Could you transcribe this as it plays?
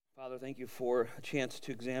Father, thank you for a chance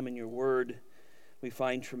to examine your word. We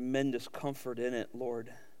find tremendous comfort in it,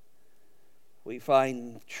 Lord. We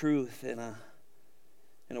find truth in a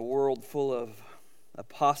world full of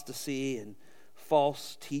apostasy and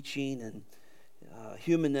false teaching and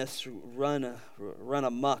humanists run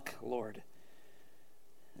amok, Lord.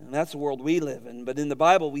 And that's the world we live in. But in the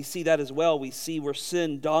Bible, we see that as well. We see where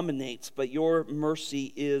sin dominates, but your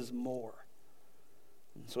mercy is more.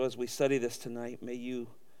 And so as we study this tonight, may you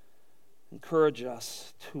encourage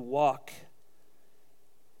us to walk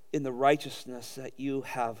in the righteousness that you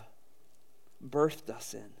have birthed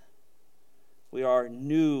us in. We are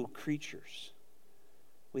new creatures.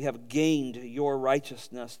 We have gained your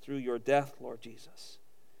righteousness through your death, Lord Jesus.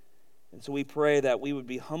 And so we pray that we would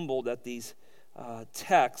be humbled at these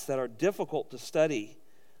texts that are difficult to study,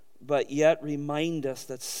 but yet remind us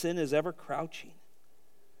that sin is ever crouching.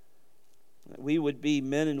 That we would be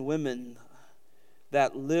men and women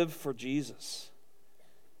that live for Jesus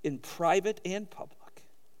in private and public.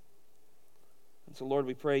 And so, Lord,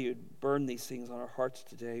 we pray you'd burn these things on our hearts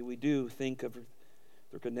today. We do think of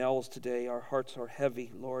the Grinnells today. Our hearts are heavy,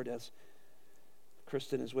 Lord, as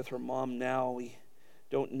Kristen is with her mom now. We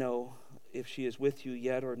don't know if she is with you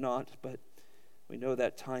yet or not, but we know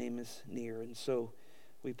that time is near. And so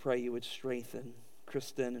we pray you would strengthen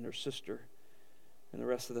Kristen and her sister and the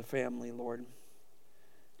rest of the family, Lord.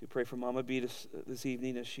 Do pray for Mama B this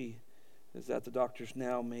evening as she is at the doctor's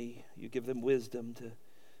now. May you give them wisdom to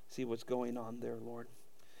see what's going on there, Lord.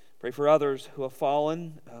 Pray for others who have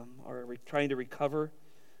fallen, are trying to recover.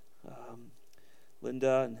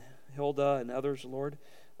 Linda and Hilda and others, Lord.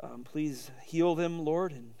 Please heal them,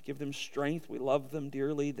 Lord, and give them strength. We love them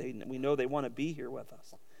dearly. We know they want to be here with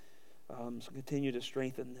us. So continue to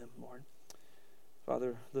strengthen them, Lord.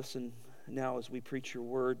 Father, listen now as we preach your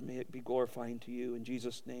word. May it be glorifying to you. In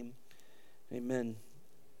Jesus' name, amen.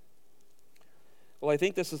 Well, I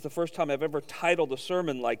think this is the first time I've ever titled a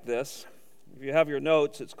sermon like this. If you have your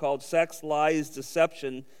notes, it's called Sex, Lies,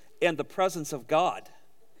 Deception, and the Presence of God.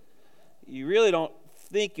 You really don't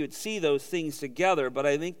think you'd see those things together, but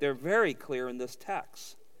I think they're very clear in this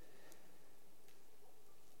text.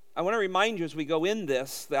 I want to remind you as we go in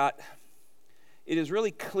this that it is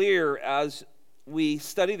really clear as we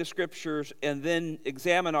study the scriptures and then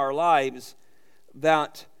examine our lives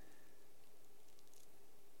that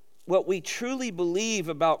what we truly believe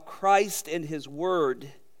about Christ and his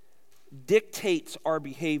word dictates our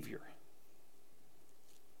behavior.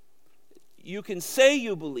 You can say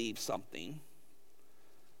you believe something,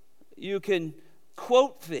 you can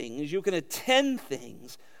quote things, you can attend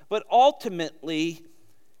things, but ultimately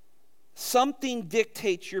something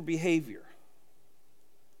dictates your behavior.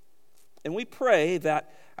 And we pray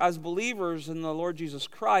that as believers in the Lord Jesus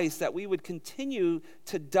Christ, that we would continue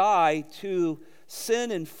to die to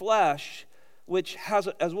sin and flesh, which has,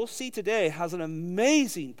 as we'll see today, has an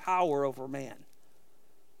amazing power over man.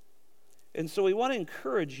 And so we want to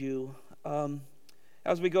encourage you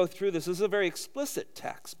as we go through this. This is a very explicit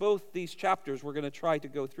text. Both these chapters we're going to try to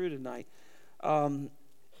go through tonight. And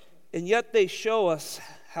yet they show us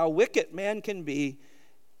how wicked man can be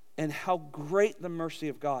and how great the mercy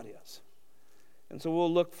of God is. And so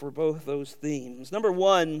we'll look for both those themes. Number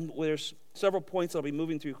one, there's several points I'll be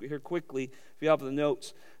moving through here quickly if you have the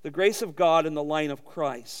notes. The grace of God and the line of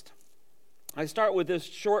Christ. I start with this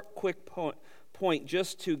short, quick point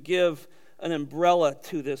just to give an umbrella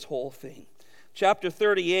to this whole thing. Chapter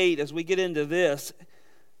 38, as we get into this,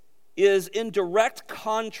 is in direct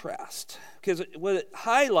contrast, because what it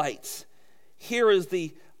highlights here is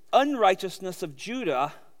the unrighteousness of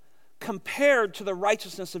Judah compared to the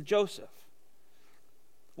righteousness of Joseph.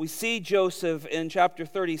 We see Joseph in chapter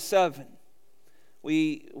 37.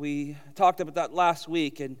 We talked about that last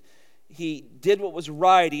week, and he did what was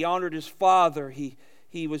right. He honored his father.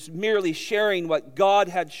 He was merely sharing what God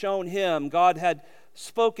had shown him. God had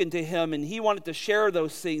spoken to him, and he wanted to share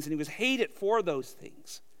those things, and he was hated for those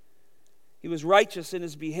things. He was righteous in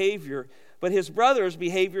his behavior, but his brother's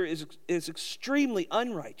behavior is extremely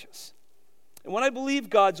unrighteous. And what I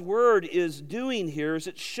believe God's word is doing here is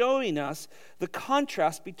it's showing us the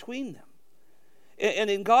contrast between them.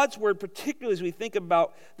 And in God's word, particularly as we think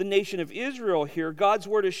about the nation of Israel here, God's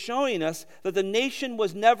word is showing us that the nation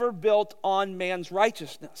was never built on man's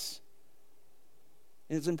righteousness.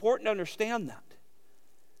 And it's important to understand that.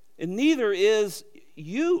 And neither is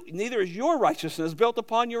your righteousness built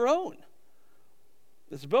upon your own.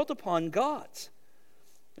 It's built upon God's.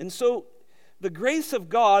 And so the grace of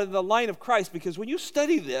God and the line of Christ, because when you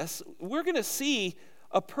study this, we're going to see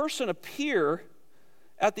a person appear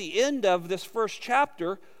at the end of this first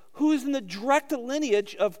chapter who is in the direct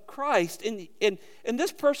lineage of Christ. And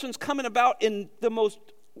this person's coming about in the most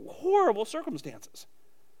horrible circumstances.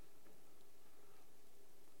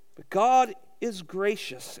 But God is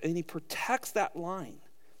gracious, and he protects that line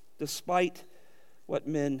despite what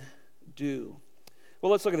men do.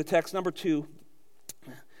 Well, let's look at the text. Number 2,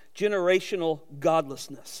 generational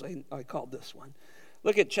godlessness. I called this one.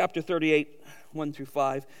 Look at chapter 38, 1 through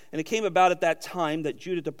 5. And it came about at that time that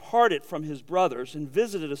Judah departed from his brothers and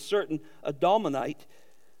visited a certain Edomite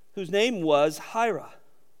whose name was Hira.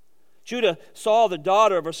 Judah saw the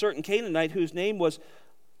daughter of a certain Canaanite whose name was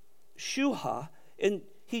Shuha, and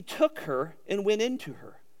he took her and went into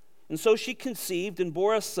her. And so she conceived and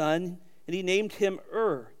bore a son, and he named him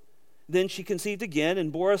Then she conceived again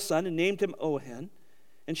and bore a son and named him Onan.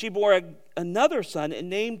 And she bore another son and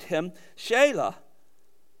named him Shelah.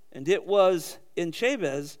 And it was in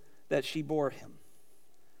Jabez that she bore him.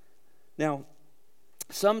 Now,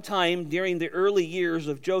 sometime during the early years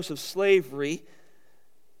of Joseph's slavery,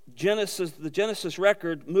 the Genesis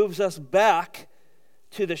record moves us back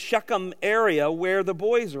to the Shechem area where the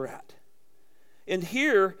boys are at. And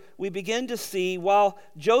here we begin to see, while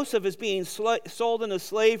Joseph is being sold into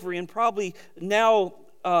slavery and probably now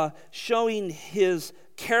showing his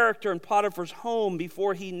character in Potiphar's home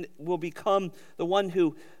before he will become the one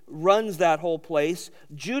who runs that whole place,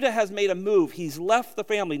 Judah has made a move. He's left the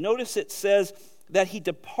family. Notice it says that he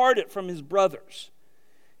departed from his brothers.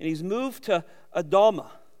 And he's moved to Adamah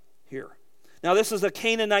here. Now, this is a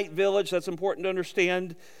Canaanite village. That's important to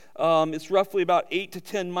understand. It's roughly about 8 to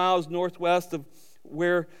 10 miles northwest of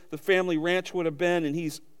where the family ranch would have been, and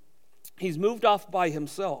he's moved off by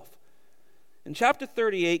himself. And chapter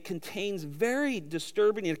 38 contains very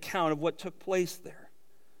disturbing account of what took place there.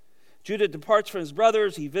 Judah departs from his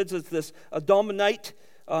brothers. He visits this Edomite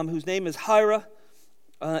whose name is Hira.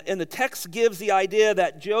 And the text gives the idea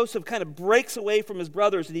that Joseph kind of breaks away from his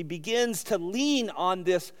brothers, and he begins to lean on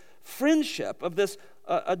this friendship of this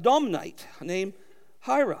Edomite named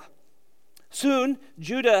Hira. Soon,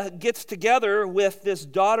 Judah gets together with this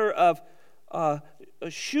daughter of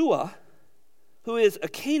Shua, who is a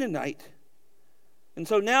Canaanite. And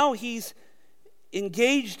so now he's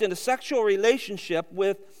engaged in a sexual relationship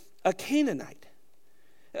with a Canaanite.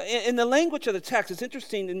 In the language of the text, it's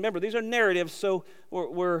interesting. Remember, these are narratives, so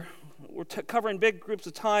we're covering big groups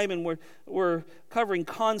of time, and we're covering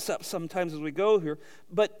concepts sometimes as we go here.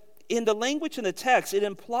 But in the language in the text, it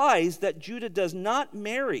implies that Judah does not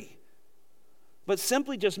marry, but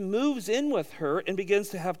simply just moves in with her and begins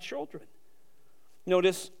to have children.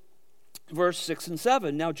 Notice verse 6 and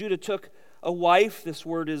 7. Now Judah took a wife. This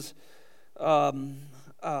word is...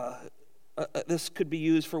 this could be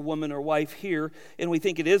used for woman or wife here, and we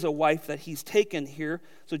think it is a wife that he's taken here.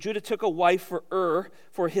 So Judah took a wife for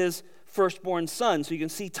for his firstborn son. So you can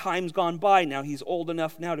see time's gone by now. He's old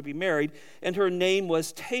enough now to be married, and her name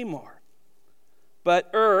was Tamar.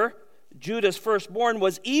 But Judah's firstborn,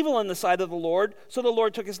 was evil in the sight of the Lord, so the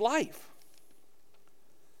Lord took his life.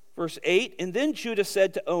 Verse 8, and then Judah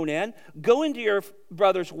said to Onan, go into your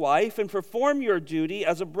brother's wife and perform your duty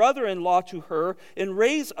as a brother-in-law to her and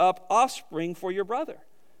raise up offspring for your brother.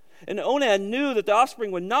 And Onan knew that the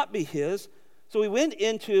offspring would not be his, so he went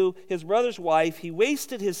into his brother's wife. He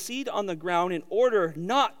wasted his seed on the ground in order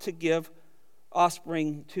not to give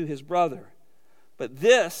offspring to his brother. But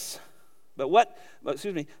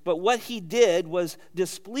what he did was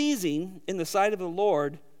displeasing in the sight of the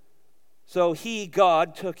Lord. So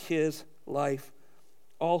God, took his life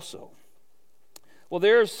also. Well,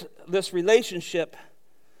 there's this relationship.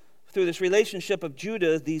 Through this relationship of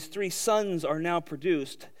Judah, these three sons are now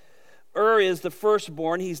produced. Is the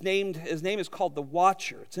firstborn. His name is called the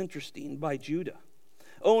Watcher. It's interesting, by Judah.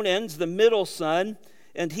 Onan's the middle son,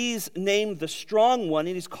 and he's named the Strong One,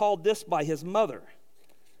 and he's called this by his mother.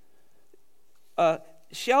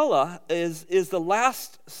 Shelah is the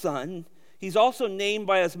last son. He's also named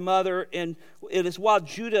by his mother, and it is while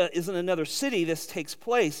Judah is in another city this takes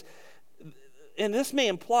place. And this may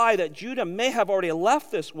imply that Judah may have already left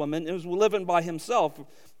this woman and was living by himself.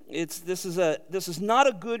 This is not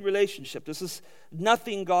a good relationship. This is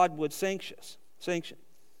nothing God would sanction.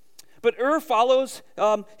 But follows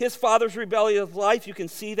his father's rebellious life. You can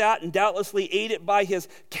see that, and doubtlessly aided by his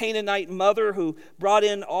Canaanite mother, who brought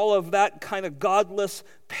in all of that kind of godless,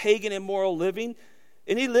 pagan, immoral living.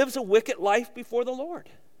 And he lives a wicked life before the Lord.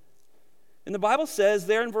 And the Bible says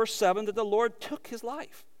there in verse 7 that the Lord took his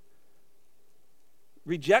life.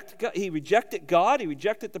 He rejected God. He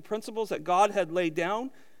rejected the principles that God had laid down,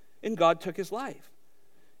 and God took his life.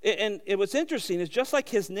 And what's interesting is just like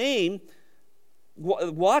his name,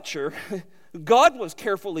 Watcher, God was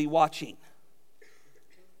carefully watching.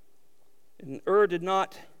 And did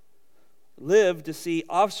not live to see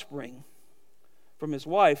offspring from his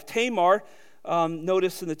wife. Tamar,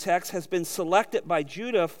 notice in the text, has been selected by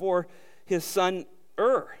Judah for his son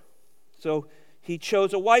So he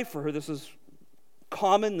chose a wife for her. This is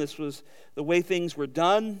common. This was the way things were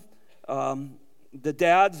done.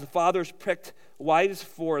 The fathers picked wives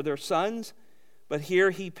for their sons. But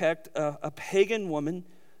here he picked a pagan woman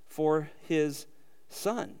for his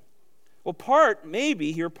son. Well, part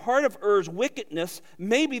of Er's wickedness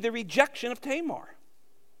may be the rejection of Tamar.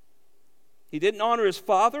 He didn't honor his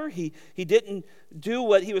father. He didn't do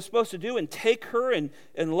what he was supposed to do and take her and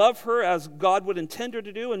love her as God would intend her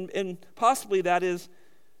to do. And possibly that's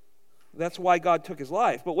why God took his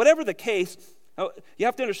life. But whatever the case, you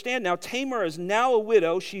have to understand now, Tamar is now a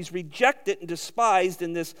widow. She's rejected and despised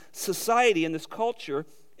in this society, in this culture,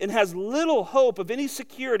 and has little hope of any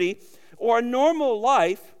security or a normal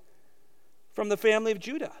life from the family of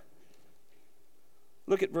Judah.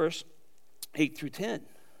 Look at verse 8 through 10.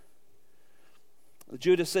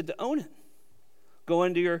 Judah said to Onan, "Go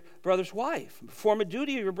into your brother's wife, and perform a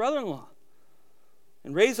duty of your brother-in-law,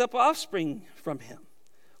 and raise up offspring from him."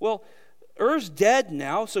 Well, Er's dead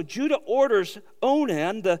now, so Judah orders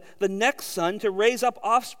Onan, the next son, to raise up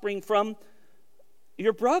offspring from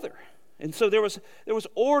your brother. And so there was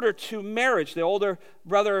order to marriage. The older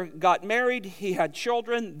brother got married. He had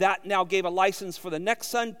children. That now gave a license for the next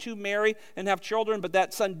son to marry and have children. But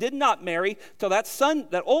that son did not marry till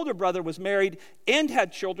that older brother was married and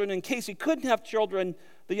had children. In case he couldn't have children,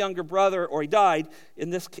 the younger brother, or he died,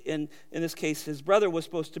 in this case, his brother was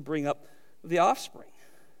supposed to bring up the offspring.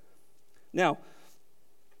 Now,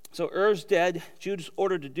 so Er's dead. Judah's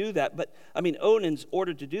ordered to do that. Onan's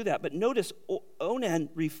ordered to do that. But notice, Onan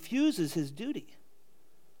refuses his duty.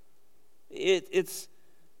 It's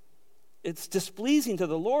displeasing to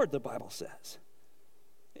the Lord, the Bible says.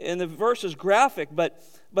 And the verse is graphic, but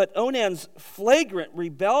Onan's flagrant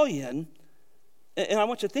rebellion, and I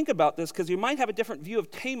want you to think about this because you might have a different view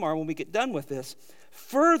of Tamar when we get done with this,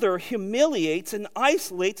 further humiliates and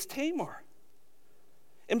isolates Tamar.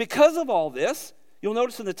 And because of all this, you'll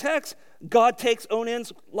notice in the text, God takes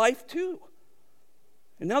Onan's life too.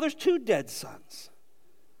 And now there's 2 dead sons.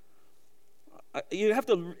 You have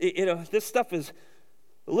to, this stuff is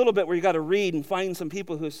a little bit where you got to read and find some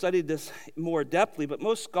people who have studied this more depthly, but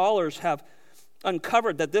most scholars have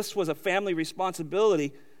uncovered that this was a family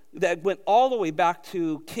responsibility that went all the way back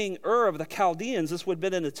to King of the Chaldeans. This would have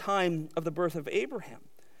been in the time of the birth of Abraham.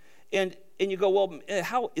 And you go, well,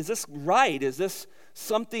 how is this right? Is this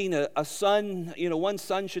something a son, one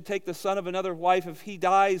son should take the son of another wife if he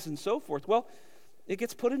dies and so forth? Well, it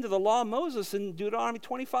gets put into the law of Moses in Deuteronomy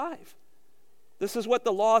 25. This is what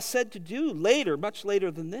the law said to do later, much later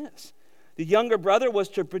than this. The younger brother was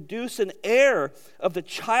to produce an heir of the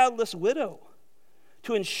childless widow,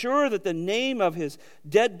 to ensure that the name of his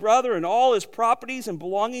dead brother and all his properties and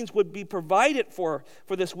belongings would be provided for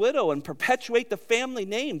this widow and perpetuate the family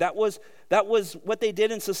name. That was what they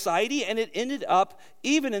did in society, and it ended up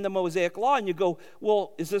even in the Mosaic Law. And you go,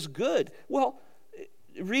 well, is this good? Well,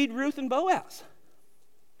 read Ruth and Boaz.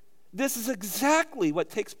 This is exactly what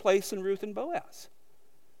takes place in Ruth and Boaz.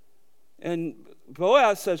 And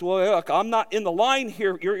Boaz says, well, look, I'm not in the line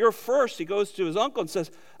here. You're first. He goes to his uncle and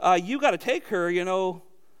says, you got to take her, don't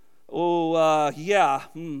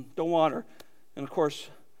want her. And, of course,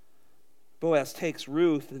 Boaz takes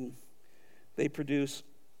Ruth, and they produce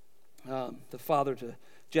the father to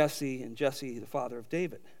Jesse, and Jesse the father of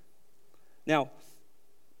David. Now,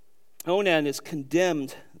 Onan is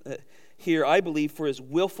condemned here, I believe, for his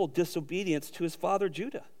willful disobedience to his father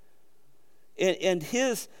Judah. And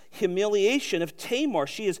his humiliation of Tamar,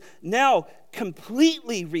 she is now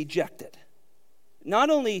completely rejected.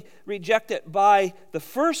 Not only rejected by the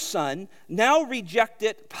first son, now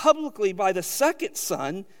rejected publicly by the second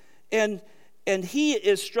son, and he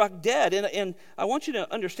is struck dead. And I want you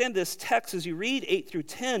to understand this text as you read 8 through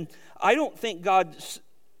 10. I don't think God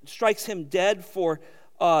strikes him dead for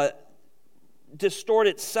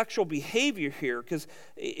distorted sexual behavior here, because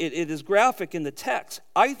it is graphic in the text.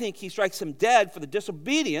 I think he strikes him dead for the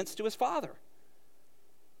disobedience to his father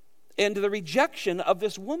and to the rejection of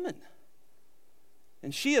this woman.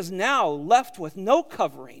 And she is now left with no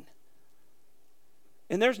covering.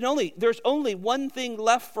 And there's only one thing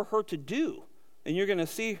left for her to do, and you're going to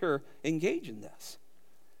see her engage in this.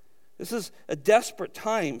 This is a desperate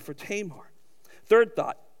time for Tamar. Third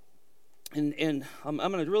thought, and I'm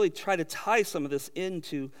going to really try to tie some of this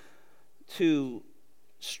into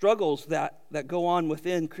struggles that go on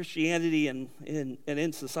within Christianity and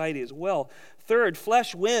in society as well. Third,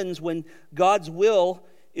 flesh wins when God's will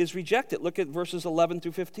is rejected. Look at verses 11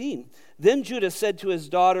 through 15. Then Judah said to his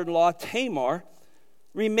daughter-in-law Tamar,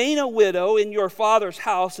 "Remain a widow in your father's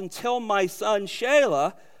house until my son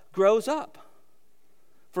Shelah grows up."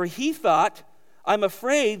 For he thought, "I'm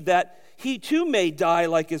afraid that he too may die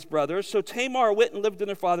like his brothers." So Tamar went and lived in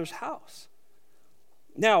her father's house.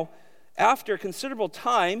 Now, after a considerable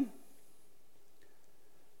time,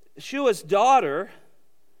 Shua's daughter,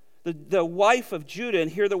 the wife of Judah,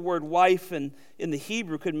 and here the word wife in the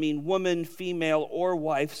Hebrew could mean woman, female, or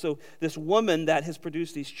wife. So this woman that has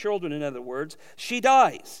produced these children, in other words, she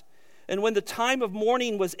dies. And when the time of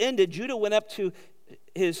mourning was ended, Judah went up to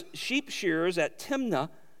his sheep shearers at Timnah,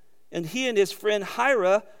 and he and his friend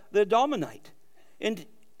Hira the Adullamite. And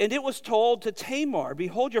it was told to Tamar,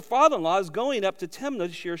 "Behold, your father-in-law is going up to Timnah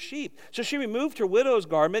to shear sheep." So she removed her widow's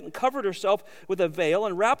garment and covered herself with a veil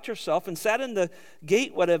and wrapped herself and sat in the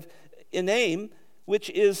gateway of Enaim, which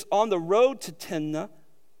is on the road to Timnah,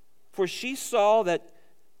 for she saw that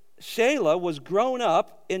Shelah was grown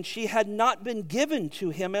up and she had not been given to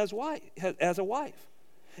him as a wife.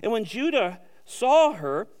 And when Judah saw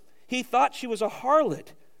her, he thought she was a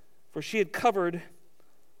harlot, for she had covered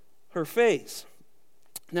her face.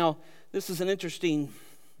 Now, this is an interesting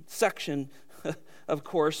section, of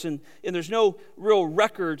course, and there's no real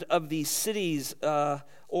record of these cities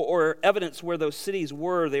or evidence where those cities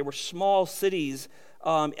were. They were small cities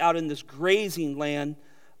out in this grazing land.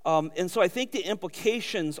 And so I think the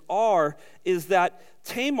implications is that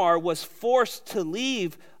Tamar was forced to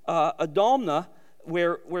leave Adullam,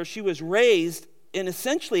 where she was raised, and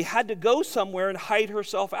essentially had to go somewhere and hide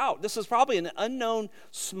herself out. This is probably an unknown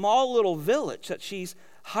small little village that she's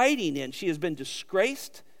hiding in. She has been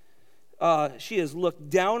disgraced. She is looked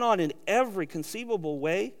down on in every conceivable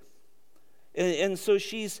way. And so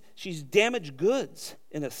she's damaged goods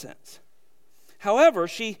in a sense. However,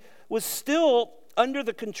 she was still under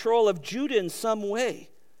the control of Judah in some way.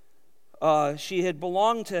 She had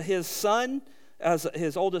belonged to his son, as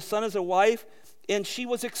his oldest son, as a wife, and she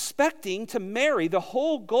was expecting to marry. The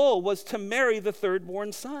whole goal was to marry the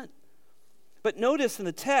third-born son. But notice in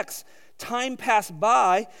the text, time passed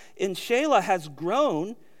by, and Shelah has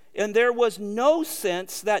grown, and there was no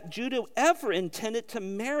sense that Judah ever intended to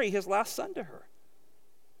marry his last son to her.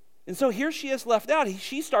 And so here she is left out.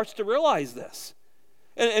 She starts to realize this.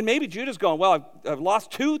 And maybe Judah's going, "Well, I've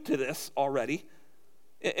lost two to this already."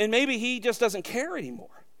 And maybe he just doesn't care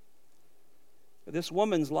anymore. But this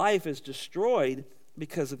woman's life is destroyed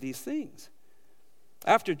because of these things.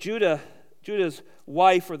 After Judah's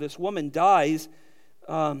wife, or this woman, dies,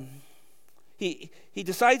 he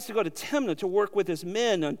decides to go to Timnah to work with his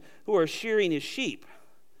men who are shearing his sheep.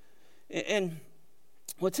 And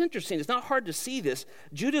what's interesting, it's not hard to see this.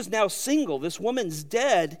 Judah's now single. This woman's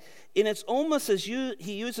dead. And it's almost as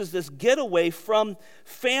he uses this getaway from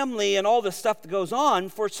family and all the stuff that goes on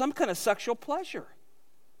for some kind of sexual pleasure.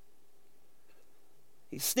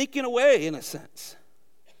 He's sneaking away, in a sense.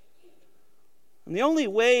 And the only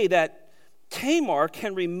way that Tamar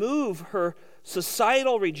can remove her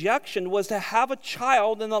societal rejection was to have a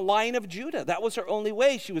child in the line of Judah. That was her only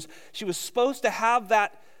way. She was supposed to have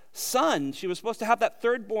that son. She was supposed to have that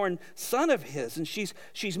third-born son of his, and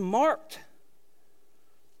she's marked.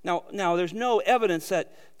 Now, there's no evidence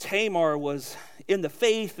that Tamar was in the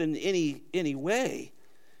faith in any way.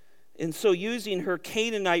 And so using her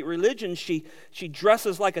Canaanite religion, she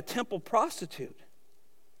dresses like a temple prostitute.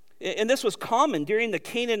 And this was common. During the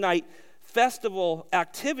Canaanite festival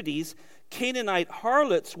activities, Canaanite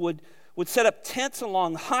harlots would set up tents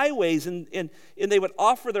along highways, and they would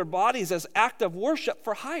offer their bodies as act of worship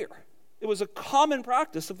for hire. It was a common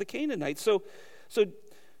practice of the Canaanites. So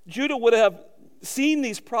Judah would have seen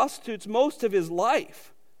these prostitutes most of his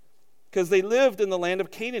life because they lived in the land of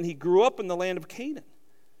Canaan. He grew up in the land of Canaan.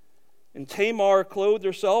 And Tamar clothed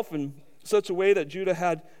herself in such a way that Judah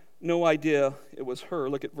had no idea it was her.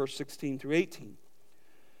 Look at verse 16 through 18.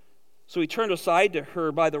 So he turned aside to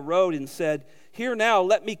her by the road and said, "Here now,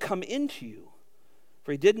 let me come into you."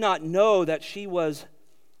 For he did not know that she was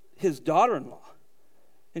his daughter-in-law.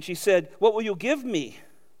 And she said, "What will you give me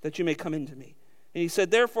that you may come into me?" And he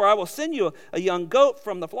said, "Therefore I will send you a young goat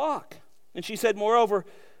from the flock." And she said, "Moreover,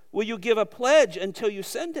 will you give a pledge until you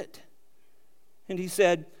send it?" And he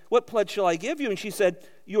said, "What pledge shall I give you?" And she said,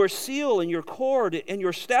 "Your seal and your cord and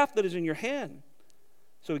your staff that is in your hand."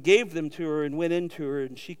 So he gave them to her and went into her,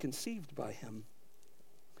 and she conceived by him.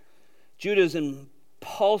 Judah's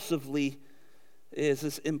is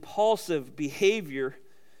this impulsive behavior,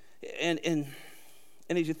 and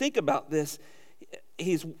as you think about this,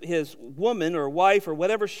 his woman or wife or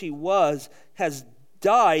whatever she was has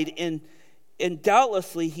died, and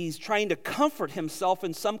doubtlessly he's trying to comfort himself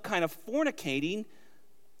in some kind of fornicating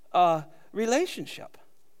relationship.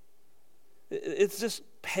 It's just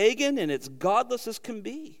pagan and it's godless as can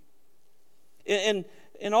be. And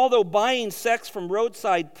although buying sex from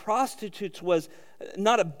roadside prostitutes was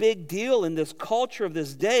not a big deal in this culture of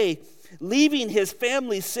this day, leaving his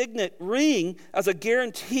family's signet ring as a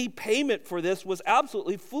guarantee payment for this was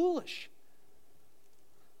absolutely foolish.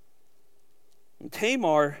 And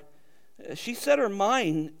Tamar, she set her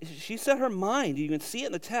mind, you can see it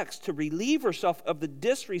in the text, to relieve herself of the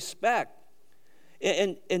disrespect.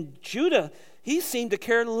 And Judah, he seemed to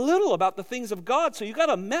care little about the things of God. So you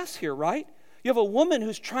got a mess here, right? You have a woman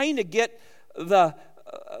who's trying to get the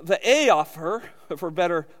A off her, for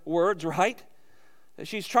better words, right?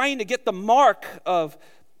 She's trying to get the mark of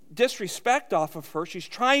disrespect off of her. She's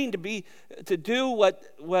trying to do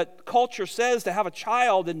what culture says, to have a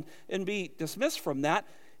child and be dismissed from that.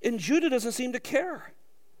 And Judah doesn't seem to care.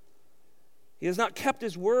 He has not kept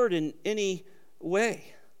his word in any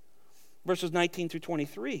way. Verses 19 through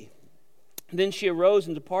 23. Then she arose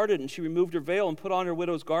and departed, and she removed her veil and put on her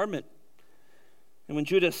widow's garment. And when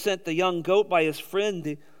Judah sent the young goat by his friend,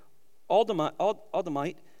 the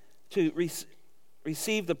Aldamite, to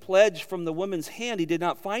receive the pledge from the woman's hand, he did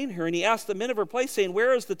not find her. And he asked the men of her place, saying,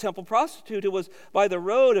 "Where is the temple prostitute who was by the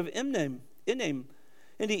road of Enaim?"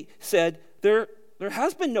 And he said, There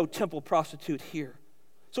has been no temple prostitute here.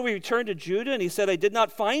 So he returned to Judah, and he said, "I did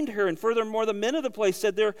not find her." And furthermore, the men of the place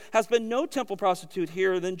said, "There has been no temple prostitute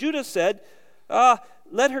here." Then Judah said,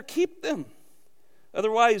 "Let her keep them.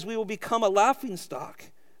 Otherwise, we will become a laughingstock.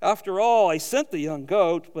 After all, I sent the young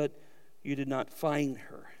goat, but you did not find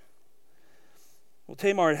her." Well,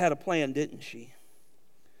 Tamar had a plan, didn't she?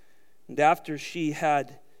 And after she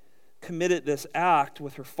had committed this act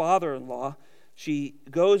with her father-in-law, she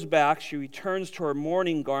goes back, she returns to her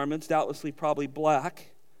mourning garments, doubtlessly probably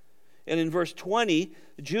black. And in verse 20,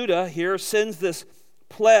 Judah here sends this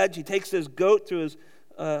pledge. He takes this goat to his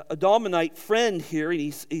Adullamite friend here, and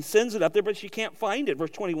he sends it up there, but she can't find it.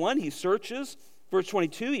 Verse 21, he searches. Verse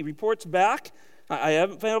 22, he reports back, "I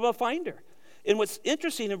haven't been able to find her." And what's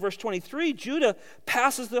interesting in verse 23, Judah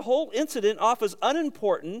passes the whole incident off as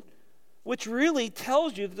unimportant, which really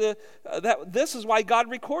tells you that this is why God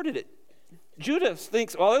recorded it. Judah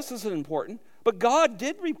thinks, well, this isn't important, but God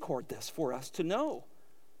did record this for us to know.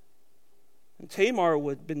 And Tamar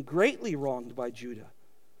would have been greatly wronged by Judah,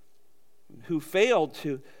 who failed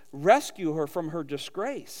to rescue her from her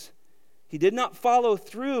disgrace. He did not follow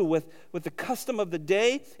through with the custom of the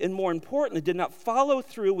day, and more importantly, did not follow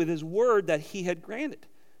through with his word that he had granted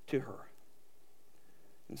to her.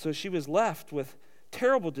 And so she was left with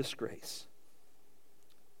terrible disgrace.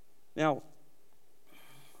 Now,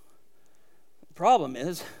 the problem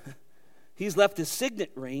is, he's left his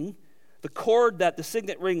signet ring, the cord that the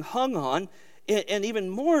signet ring hung on, and even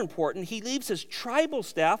more important, he leaves his tribal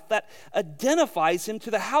staff that identifies him to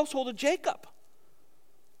the household of Jacob.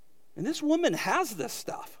 And this woman has this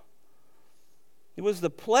stuff. It was the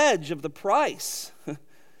pledge of the price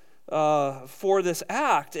for this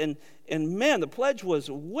act. And man, the pledge was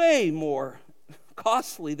way more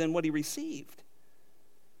costly than what he received.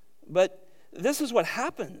 But this is what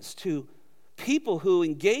happens to people who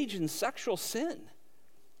engage in sexual sin.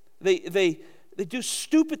 They do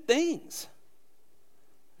stupid things.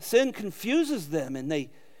 Sin confuses them, and they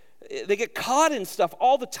get caught in stuff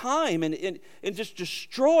all the time, and it just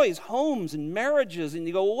destroys homes and marriages. And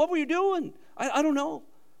you go, well, what were you doing? I don't know.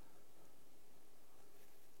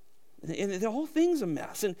 And the whole thing's a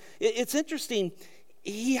mess. And it's interesting.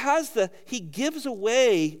 He gives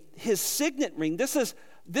away his signet ring. This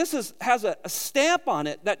has a stamp on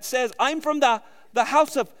it that says, "I'm from the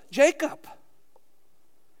house of Jacob.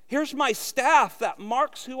 Here's my staff that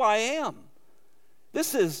marks who I am."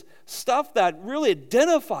 This is stuff that really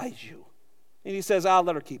identifies you. And he says, "I'll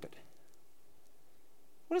let her keep it."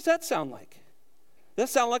 What does that sound like? Does that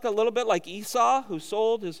sound like a little bit like Esau, who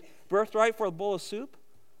sold his birthright for a bowl of soup?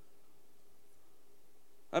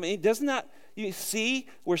 I mean, doesn't that, you see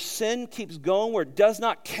where sin keeps going, where it does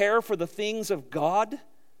not care for the things of God?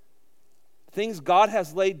 Things God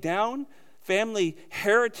has laid down, family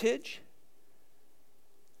heritage.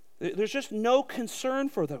 There's just no concern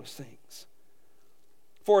for those things.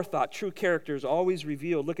 Fourth thought, true character is always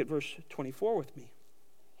revealed. Look at verse 24 with me.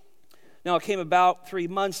 Now it came about 3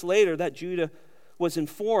 months later that Judah was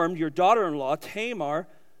informed, "Your daughter-in-law, Tamar,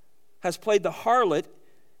 has played the harlot,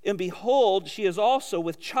 and behold, she is also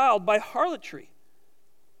with child by harlotry."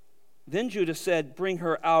 Then Judah said, "Bring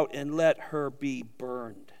her out and let her be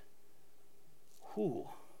burned." Whew.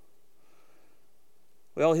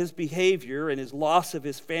 Well, his behavior and his loss of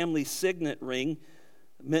his family signet ring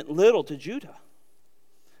meant little to Judah.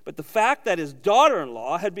 But the fact that his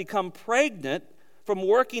daughter-in-law had become pregnant from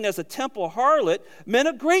working as a temple harlot meant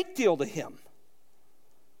a great deal to him.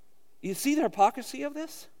 You see the hypocrisy of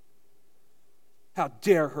this? How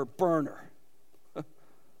dare her burn her?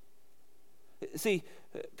 See,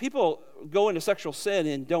 people go into sexual sin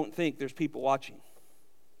and don't think there's people watching.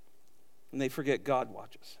 And they forget God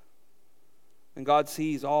watches. And God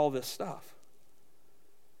sees all this stuff.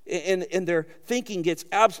 And their thinking gets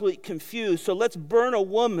absolutely confused. So let's burn a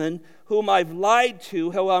woman whom I've lied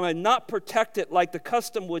to, whom I not protected like the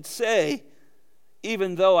custom would say,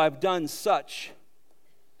 even though I've done such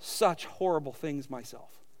horrible things myself.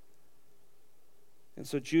 And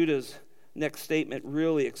so Judah's next statement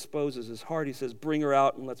really exposes his heart. He says, bring her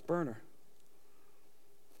out and let's burn her.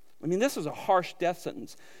 I mean, this is a harsh death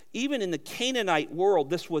sentence. Even in the Canaanite world,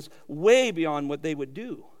 this was way beyond what they would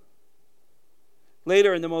do.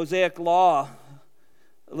 Later in the Mosaic Law,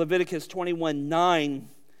 Leviticus 21:9,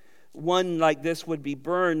 one like this would be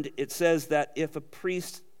burned. It says that if a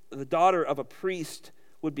priest, the daughter of a priest,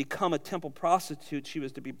 would become a temple prostitute, she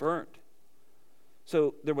was to be burned.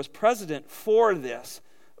 So there was precedent for this,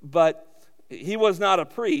 but he was not a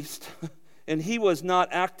priest, and he was not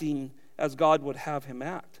acting as God would have him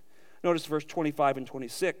act. Notice verse 25 and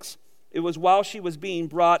 26. It was while she was being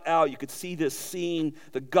brought out, you could see this scene,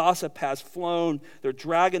 the gossip has flown, they're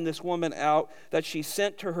dragging this woman out, that she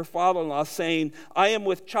sent to her father-in-law saying, I am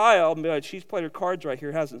with child, she's played her cards right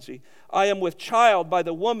here, hasn't she? I am with child by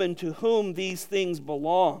the woman to whom these things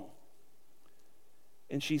belong.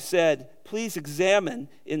 And she said, please examine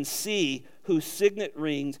and see whose signet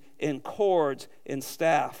rings and cords and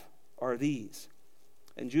staff are these.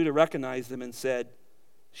 And Judah recognized them and said,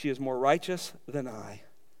 she is more righteous than I,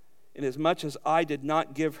 inasmuch as I did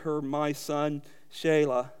not give her my son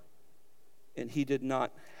Shelah, and he did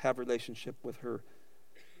not have relationship with her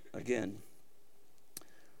again.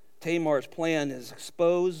 Tamar's plan is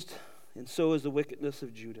exposed, and so is the wickedness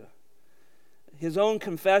of Judah. His own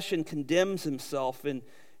confession condemns himself and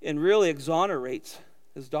really exonerates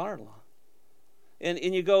his daughter-in-law. And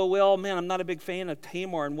you go, well, man, I'm not a big fan of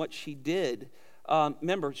Tamar and what she did.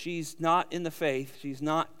 Remember, she's not in the faith.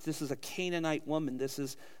 This is a Canaanite woman. This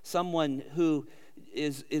is someone who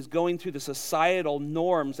is going through the societal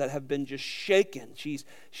norms that have been just shaken.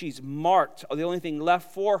 She's marked. The only thing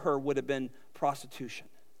left for her would have been prostitution.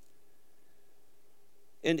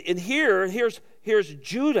 And here's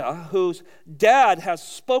Judah, whose dad has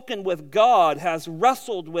spoken with God, has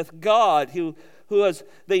wrestled with God,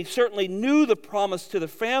 they certainly knew the promise to the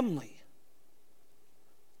family.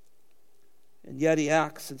 And yet he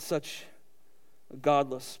acts in such a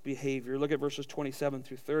godless behavior. Look at verses 27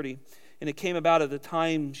 through 30. And it came about at the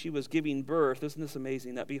time she was giving birth, isn't this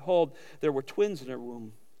amazing, that behold, there were twins in her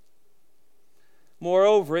womb.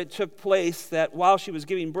 Moreover, it took place that while she was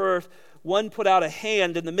giving birth, one put out a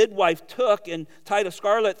hand, and the midwife took and tied a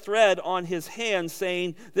scarlet thread on his hand,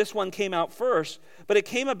 saying, this one came out first. But it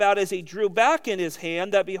came about as he drew back in his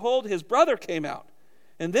hand that, behold, his brother came out.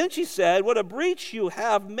 And then she said, what a breach you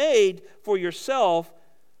have made for yourself.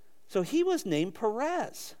 So he was named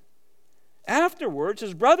Perez. Afterwards,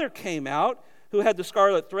 his brother came out, who had the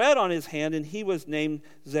scarlet thread on his hand, and he was named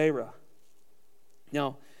Zerah.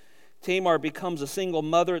 Now, Tamar becomes a single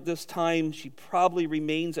mother at this time. She probably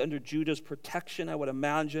remains under Judah's protection, I would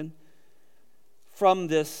imagine. From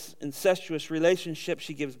this incestuous relationship,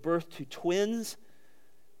 she gives birth to twins.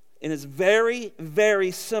 And it's very,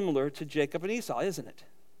 very similar to Jacob and Esau, isn't it?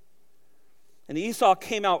 And Esau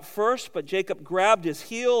came out first, but Jacob grabbed his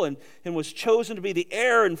heel and was chosen to be the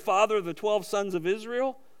heir and father of the 12 sons of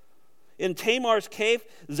Israel. In Tamar's case,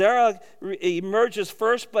 Zerah emerges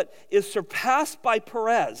first, but is surpassed by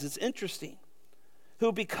Perez. It's interesting.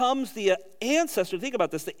 Who becomes the ancestor, think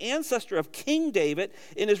about this, the ancestor of King David,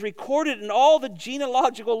 and is recorded in all the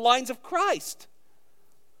genealogical lines of Christ.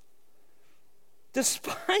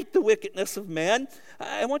 Despite the wickedness of man,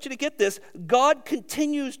 I want you to get this, God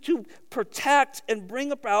continues to protect and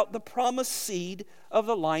bring about the promised seed of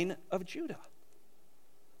the line of Judah.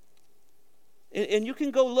 And you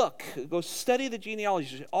can go study the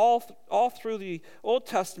genealogy all through the Old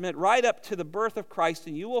Testament, right up to the birth of Christ,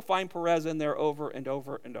 and you will find Perez in there over and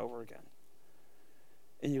over and over again.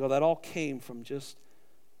 And you go, that all came from just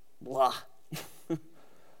blah.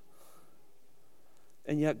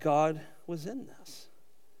 And yet God was in this.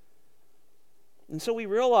 And so we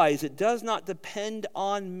realize it does not depend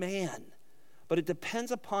on man, but it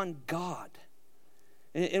depends upon God.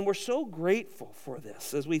 And we're so grateful for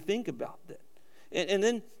this as we think about it. And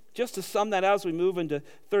then just to sum that out as we move into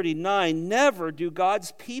 39, never do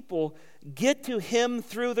God's people get to him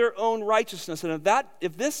through their own righteousness. And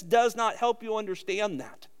if this does not help you understand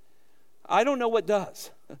that, I don't know what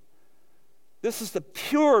does. This is the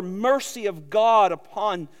pure mercy of God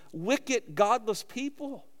upon wicked, godless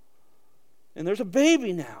people. And there's a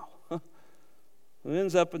baby now who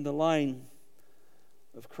ends up in the line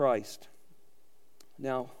of Christ.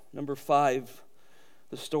 Now, number 5,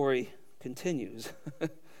 the story continues.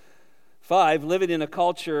 5, living in a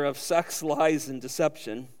culture of sex, lies, and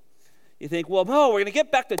deception. You think, well, no, we're going to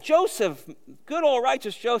get back to Joseph, good old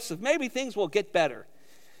righteous Joseph. Maybe things will get better.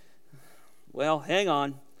 Well, hang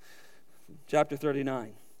on. Chapter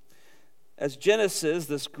 39. As Genesis,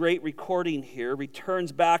 this great recording here,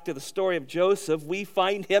 returns back to the story of Joseph, we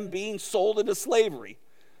find him being sold into slavery.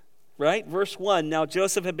 Right? Verse 1, now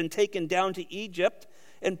Joseph had been taken down to Egypt,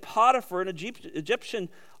 and Potiphar, an Egyptian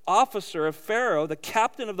officer of Pharaoh, the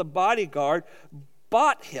captain of the bodyguard,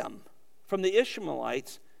 bought him from the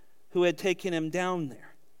Ishmaelites who had taken him down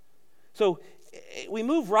there. So we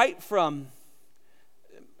move right from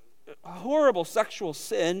horrible sexual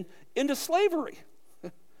sin into slavery.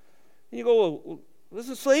 And you go, well, this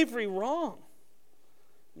is slavery wrong.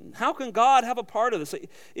 How can God have a part of this?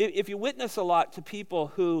 If you witness a lot to people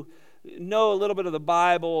who know a little bit of the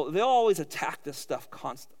Bible, they'll always attack this stuff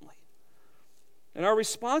constantly. And our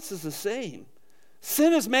response is the same.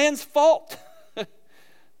 Sin is man's fault.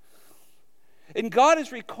 And God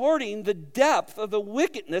is recording the depth of the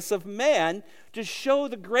wickedness of man to show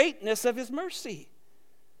the greatness of his mercy.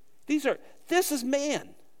 This is man.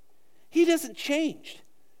 He doesn't change.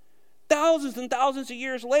 Thousands and thousands of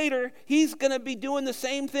years later, he's going to be doing the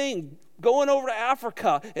same thing, going over to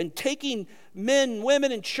Africa and taking men,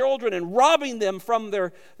 women, and children and robbing them from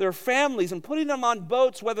their families and putting them on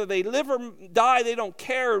boats, whether they live or die, they don't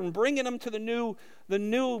care, and bringing them to the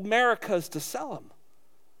new Americas to sell them.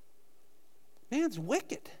 Man's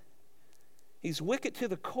wicked. He's wicked to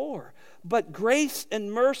the core. But grace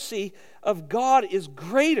and mercy of God is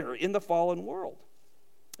greater in the fallen world.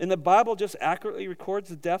 And the Bible just accurately records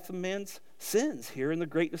the depth of man's sins here and the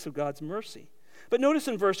greatness of God's mercy. But notice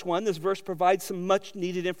in verse 1, this verse provides some much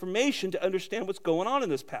needed information to understand what's going on in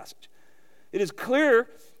this passage. It is clear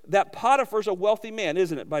that Potiphar's a wealthy man,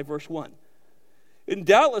 isn't it, by verse 1? And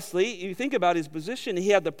doubtlessly, you think about his position, he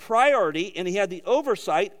had the priority and he had the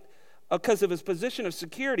oversight because of his position of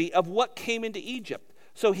security of what came into Egypt.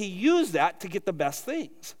 So he used that to get the best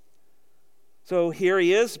things. So here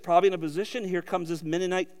he is, probably in a position. Here comes this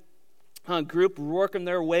Mennonite group working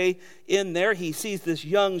their way in there. He sees this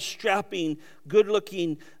young, strapping,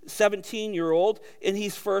 good-looking 17-year-old, and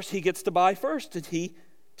he gets to buy first, and he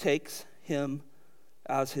takes him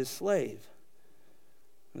as his slave.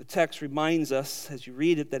 And the text reminds us, as you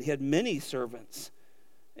read it, that he had many servants,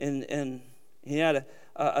 and he had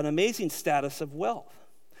an amazing status of wealth.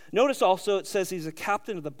 Notice also it says he's a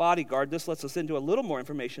captain of the bodyguard. This lets us into a little more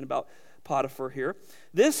information about Potiphar here.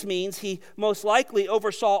 This means he most likely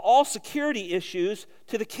oversaw all security issues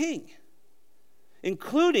to the king,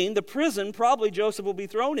 including the prison probably Joseph will be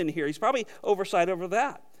thrown in here. He's probably oversight over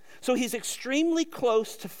that. So he's extremely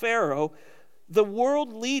close to Pharaoh, the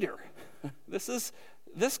world leader. This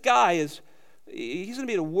guy he's going to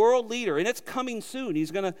be the world leader, and it's coming soon.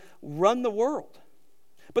 He's going to run the world.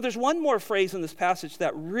 But there's one more phrase in this passage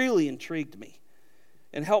that really intrigued me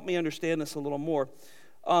and helped me understand this a little more.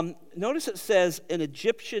 Notice it says an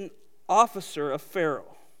Egyptian officer of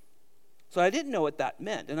Pharaoh. So I didn't know what that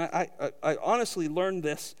meant, and I honestly learned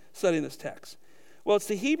this studying this text. Well, it's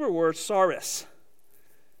the Hebrew word saris,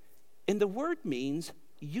 and the word means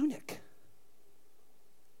eunuch.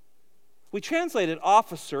 We translate it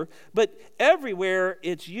officer, but everywhere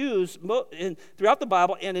it's used throughout the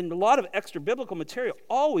Bible and in a lot of extra biblical material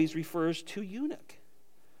always refers to eunuch.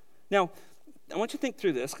 Now, I want you to think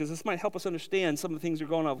through this because this might help us understand some of the things that are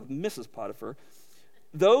going on with Mrs. Potiphar.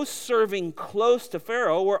 Those serving close to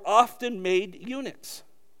Pharaoh were often made eunuchs.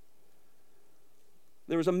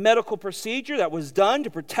 There was a medical procedure that was done to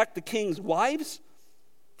protect the king's wives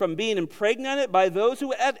from being impregnated by those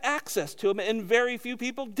who had access to him, and very few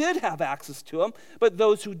people did have access to him, but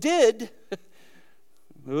those who did,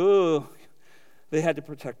 they had to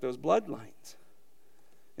protect those bloodlines.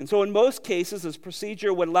 And so in most cases, this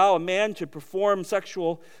procedure would allow a man to perform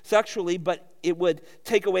sexually, but it would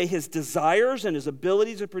take away his desires and his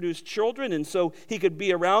ability to produce children, and so he could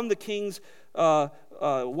be around the king's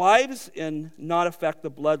wives and not affect the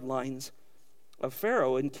bloodlines of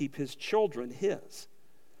Pharaoh and keep his children his.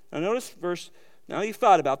 Now notice now you've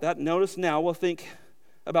thought about that. Notice now we'll think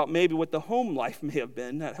about maybe what the home life may have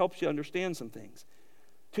been. That helps you understand some things.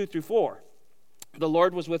 2 through 4. The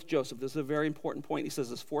Lord was with Joseph. This is a very important point. He says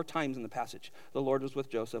this 4 times in the passage. The Lord was with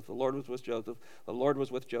Joseph. The Lord was with Joseph. The Lord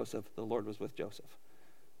was with Joseph. The Lord was with Joseph.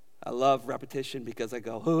 I love repetition because I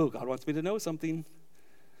go, oh, God wants me to know something.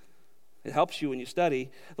 It helps you when you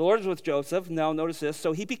study. The Lord was with Joseph. Now notice this.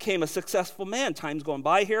 So he became a successful man. Time's going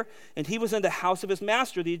by here. And he was in the house of his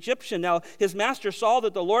master, the Egyptian. Now his master saw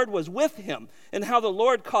that the Lord was with him and how the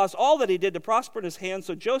Lord caused all that he did to prosper in his hands.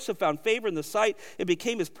 So Joseph found favor in the sight and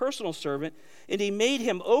became his personal servant. And he made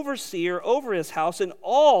him overseer over his house, and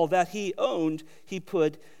all that he owned he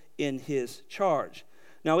put in his charge.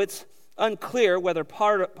 Now it's unclear whether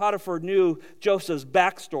Potiphar knew Joseph's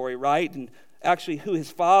backstory, right? And actually who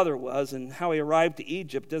his father was and how he arrived to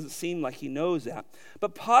Egypt. Doesn't seem like he knows that.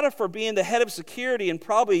 But Potiphar, being the head of security and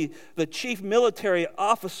probably the chief military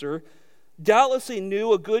officer, doubtlessly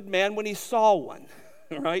knew a good man when he saw one,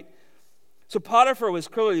 right? So Potiphar was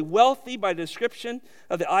clearly wealthy by description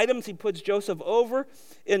of the items he puts Joseph over.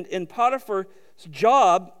 And Potiphar's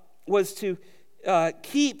job was to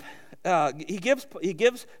Potiphar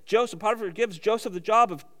gives Joseph the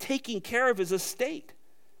job of taking care of his estate,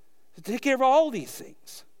 to take care of all these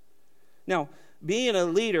things. Now, being a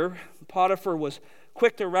leader, Potiphar was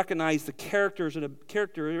quick to recognize the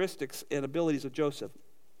characteristics and abilities of Joseph.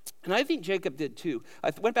 And I think Jacob did too.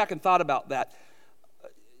 I went back and thought about that.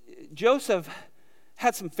 Joseph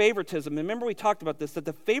had some favoritism. And remember we talked about this, that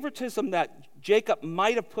the favoritism that Jacob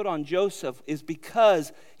might have put on Joseph is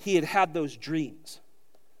because he had had those dreams.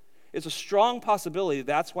 It's a strong possibility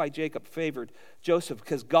that's why Jacob favored Joseph,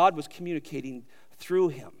 because God was communicating through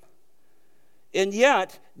him. And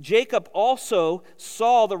yet, Jacob also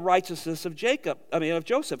saw the righteousness of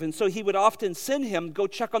Joseph. And so he would often send him, go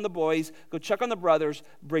check on the boys, go check on the brothers,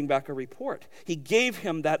 bring back a report. He gave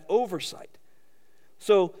him that oversight.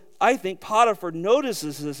 So I think Potiphar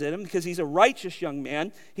notices this in him because he's a righteous young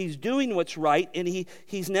man. He's doing what's right, and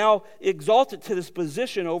he's now exalted to this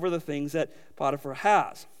position over the things that Potiphar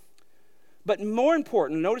has. But more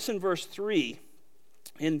important, notice in verse 3,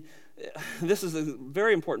 and this is a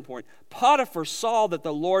very important point. Potiphar saw that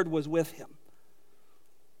the Lord was with him.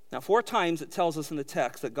 Now, 4 times it tells us in the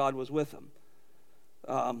text that God was with him.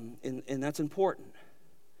 And that's important.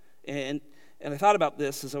 And I thought about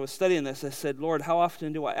this as I was studying this. I said, Lord, how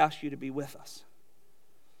often do I ask you to be with us?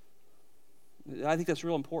 I think that's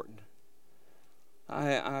real important.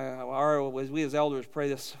 We as elders pray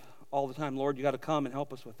this all the time. Lord, you got to come and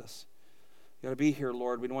help us with this. You got to be here,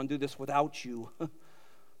 Lord. We don't want to do this without you.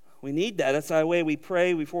 We need that. That's the way we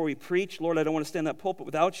pray before we preach. Lord, I don't want to stand in that pulpit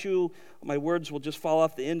without you. My words will just fall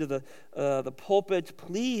off the end of the pulpit.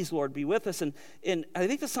 Please, Lord, be with us. And I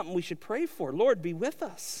think that's something we should pray for. Lord, be with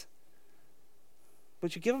us.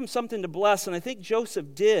 But you give him something to bless, and I think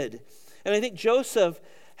Joseph did. And I think Joseph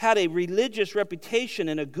had a religious reputation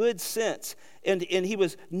in a good sense. And he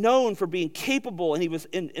was known for being capable, and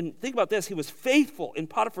and think about this, he was faithful, and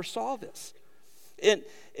Potiphar saw this.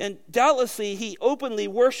 And doubtlessly, he openly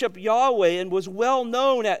worshiped Yahweh and was well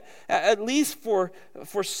known at least for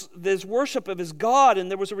his worship of his God,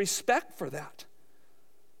 and there was a respect for that.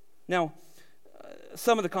 Now,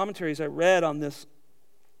 some of the commentaries I read on this,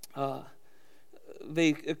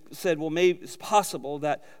 they said, well, maybe it's possible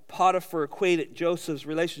that Potiphar equated Joseph's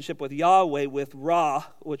relationship with Yahweh with Ra,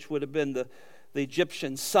 which would have been the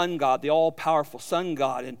Egyptian sun god, the all-powerful sun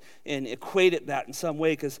god, and equated that in some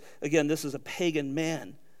way because, again, this is a pagan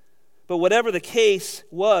man. But whatever the case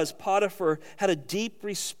was, Potiphar had a deep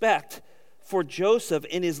respect for Joseph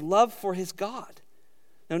in his love for his God.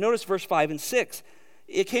 Now notice verse 5 and 6.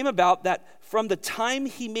 It came about that from the time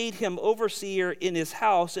he made him overseer in his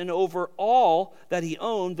house and over all that he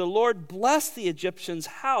owned, the Lord blessed the Egyptian's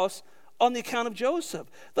house on the account of Joseph.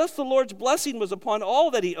 Thus the Lord's blessing was upon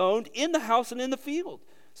all that he owned in the house and in the field.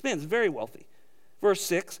 This man's very wealthy. Verse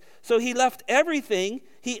 6, so he left everything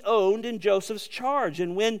he owned in Joseph's charge,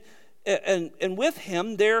 and with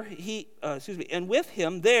him there he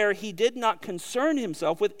did not concern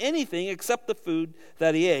himself with anything except the food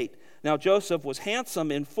that he ate. Now Joseph was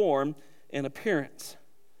handsome in form and appearance.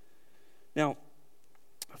 Now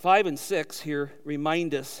 5 and 6 here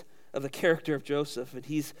remind us of the character of Joseph, and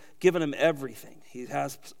he's given him everything. He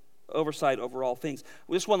has oversight over all things.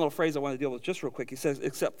 Just one little phrase I want to deal with just real quick. He says,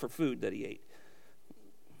 except for food that he ate.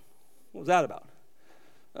 What was that about?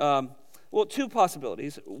 Well, 2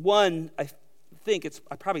 possibilities. One, I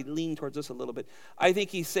probably lean towards this a little bit. I think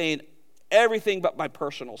he's saying everything but my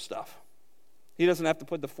personal stuff. He doesn't have to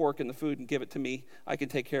put the fork in the food and give it to me. I can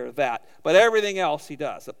take care of that. But everything else he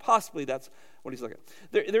does. So possibly that's what he's looking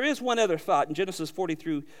at. There is one other thought in Genesis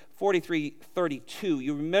 43:32.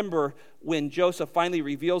 You remember when Joseph finally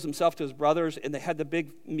reveals himself to his brothers and they had the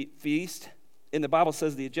big feast? and the Bible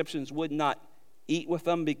says the Egyptians would not eat with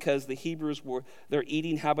them because the Hebrews their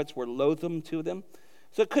eating habits were loathsome to them.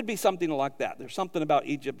 So it could be something like that. There's something about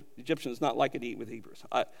Egyptians not liking to eat with Hebrews.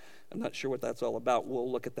 I'm not sure what that's all about.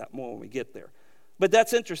 We'll look at that more when we get there. But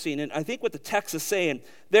that's interesting, and I think what the text is saying,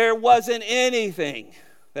 there wasn't anything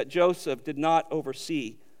that Joseph did not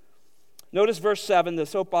oversee. Notice verse 7, the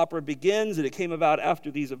soap opera begins, and it came about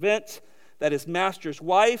after these events, that his master's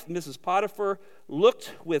wife, Mrs. Potiphar,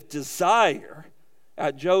 looked with desire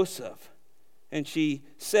at Joseph, and she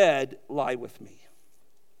said, "Lie with me."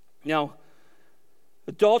 Now,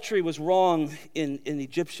 adultery was wrong in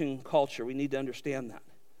Egyptian culture. We need to understand that.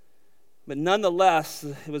 But nonetheless,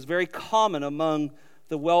 it was very common among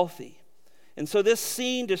the wealthy. And so this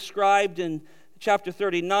scene described in chapter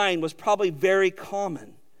 39 was probably very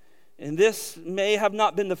common. And this may have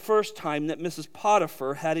not been the first time that Mrs.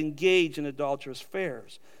 Potiphar had engaged in adulterous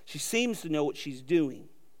affairs. She seems to know what she's doing.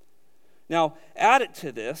 Now, added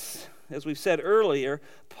to this, as we've said earlier,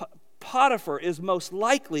 Potiphar is most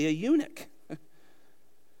likely a eunuch.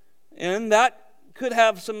 And that could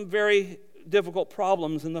have some very difficult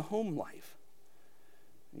problems in the home life.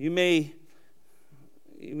 We may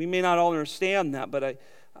not all understand that, but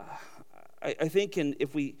I think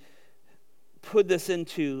if we put this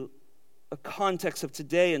into a context of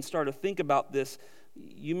today and start to think about this,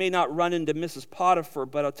 you may not run into Mrs. Potiphar,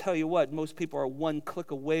 but I'll tell you what, most people are one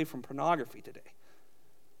click away from pornography today.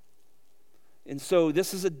 And so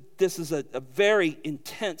this is a very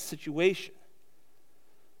intense situation.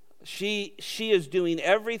 She is doing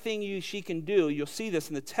everything she can do, you'll see this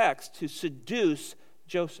in the text, to seduce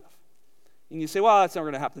Joseph. And you say, well, that's never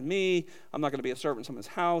going to happen to me. I'm not going to be a servant in someone's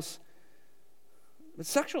house. But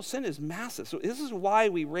sexual sin is massive. So this is why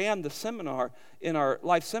we ran the seminar in our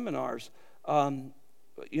life seminars,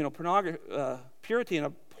 pornography, purity in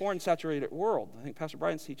a porn-saturated world. I think Pastor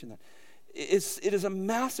Brian's teaching that. It is a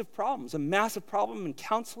massive problem. It's a massive problem in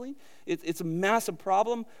counseling. It's a massive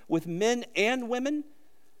problem with men and women.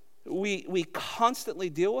 We constantly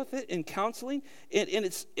deal with it in counseling,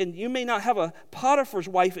 and you may not have a Potiphar's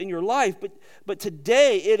wife in your life, but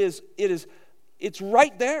today it's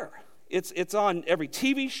right there. It's on every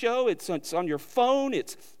TV show. It's on your phone.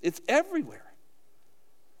 It's everywhere,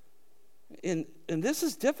 and this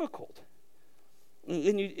is difficult.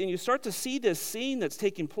 And you start to see this scene that's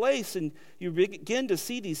taking place, and you begin to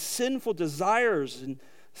see these sinful desires and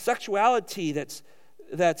sexuality that's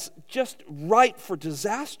just ripe for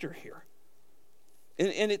disaster here.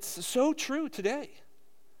 And it's so true today.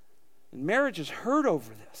 And marriage is hurt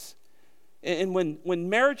over this. And when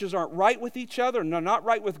marriages aren't right with each other and they're not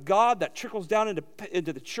right with God, that trickles down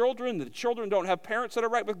into the children. The children don't have parents that are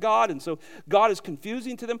right with God, and so God is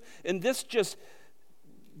confusing to them. And this just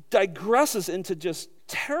digresses into just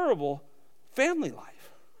terrible family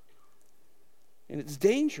life. And it's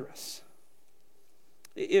dangerous.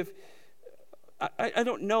 I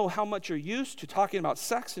don't know how much you're used to talking about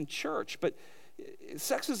sex in church, but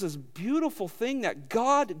sex is this beautiful thing that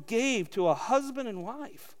God gave to a husband and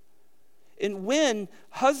wife. And when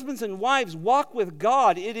husbands and wives walk with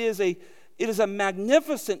God, it is a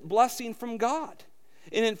magnificent blessing from God.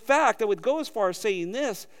 And in fact, I would go as far as saying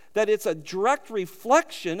this, that it's a direct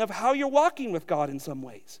reflection of how you're walking with God in some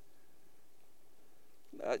ways.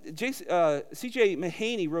 C.J.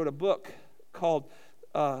 Mahaney wrote a book called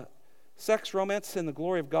Sex, Romance, and the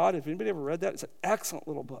Glory of God. If anybody ever read that, it's an excellent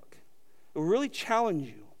little book. It will really challenge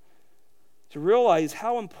you to realize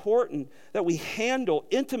how important that we handle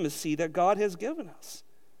intimacy that God has given us.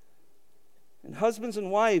 And husbands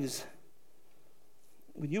and wives,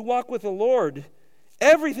 when you walk with the Lord,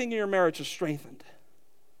 everything in your marriage is strengthened.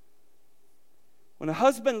 When a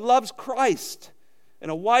husband loves Christ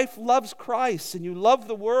and a wife loves Christ, and you love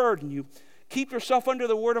the Word, and you keep yourself under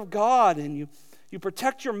the Word of God, and you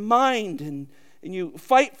protect your mind, and you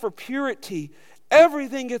fight for purity,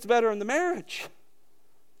 everything gets better in the marriage.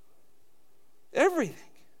 Everything.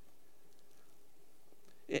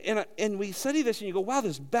 And we study this and you go, wow,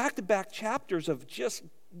 there's back-to-back chapters of just,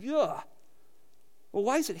 Well,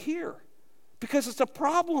 why is it here? Because it's a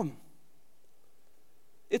problem.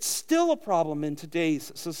 It's still a problem in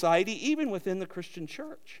today's society, even within the Christian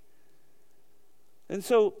church. And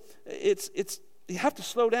so you have to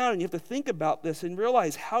slow down and you have to think about this and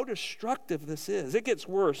realize how destructive this is. It gets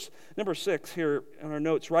worse. Number 6 here on our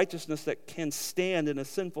notes, righteousness that can stand in a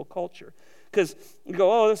sinful culture. Because you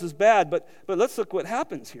go, oh, this is bad, but let's look what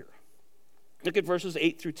happens here. Look at verses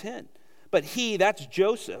 8 through 10. But he, that's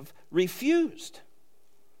Joseph, refused.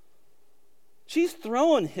 She's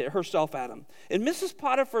throwing herself at him. And Mrs.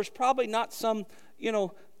 Potiphar's probably not some,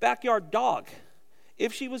 backyard dog.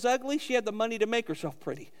 If she was ugly, she had the money to make herself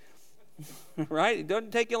pretty. right? It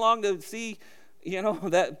doesn't take you long to see,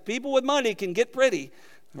 that people with money can get pretty,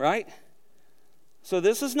 right? So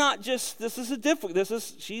she's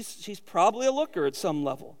probably a looker at some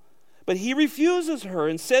level. But he refuses her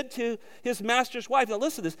and said to his master's wife, now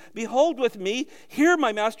listen to this, behold with me, here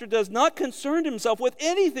my master does not concern himself with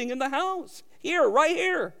anything in the house. Here, right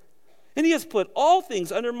here. And he has put all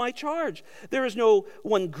things under my charge. There is no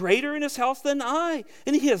one greater in his house than I.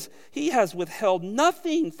 And he has withheld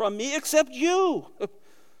nothing from me except you,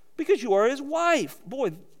 because you are his wife.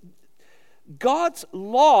 Boy, God's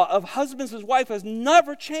law of husbands and wife has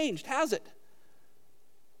never changed, has it?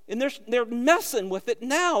 And they're messing with it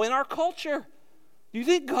now in our culture. Do you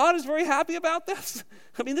think God is very happy about this?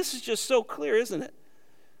 I mean, this is just so clear, isn't it?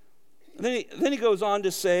 And then he goes on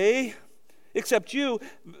to say, except you,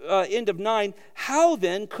 end of 9, how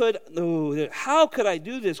could I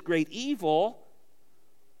do this great evil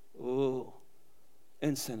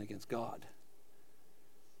and sin against God?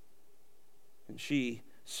 And she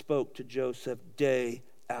spoke to Joseph day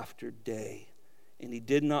after day, and he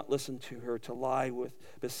did not listen to her to lie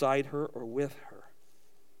beside her or with her.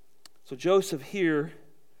 So Joseph here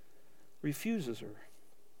refuses her.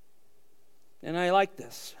 And I like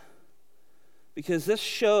this, because this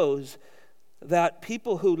shows that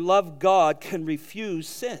people who love God can refuse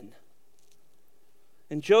sin.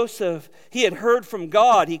 And Joseph, he had heard from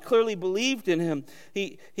God. He clearly believed in him.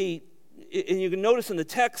 And you can notice in the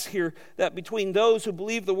text here that between those who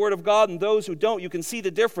believe the word of God and those who don't, you can see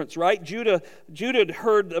the difference, right? Judah had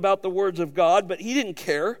heard about the words of God, but he didn't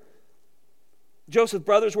care. Joseph's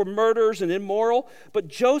brothers were murderers and immoral, but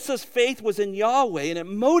Joseph's faith was in Yahweh, and it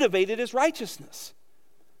motivated his righteousness.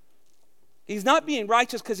 He's not being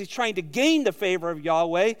righteous because he's trying to gain the favor of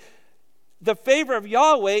Yahweh. The favor of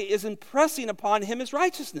Yahweh is impressing upon him his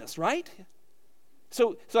righteousness, right?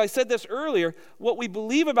 So I said this earlier, what we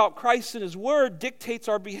believe about Christ and his word dictates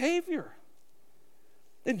our behavior.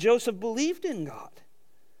 And Joseph believed in God.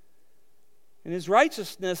 And his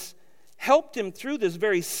righteousness helped him through this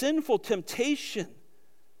very sinful temptation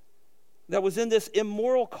that was in this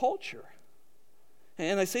immoral culture.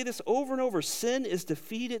 And I say this over and over, sin is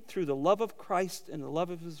defeated through the love of Christ and the love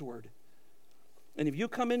of his word. And if you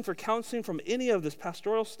come in for counseling from any of this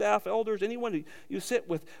pastoral staff, elders, anyone you sit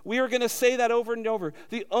with, we are going to say that over and over.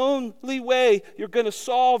 The only way you're going to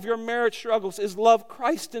solve your marriage struggles is love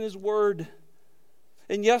Christ and his word.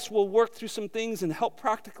 And yes, we'll work through some things and help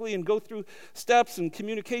practically and go through steps and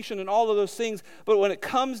communication and all of those things. But when it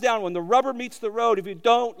comes down, when the rubber meets the road, if you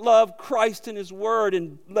don't love Christ and his word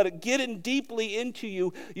and let it get in deeply into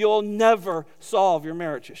you, you'll never solve your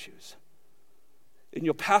marriage issues. And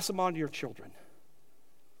you'll pass them on to your children.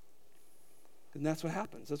 And that's what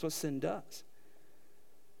happens. That's what sin does.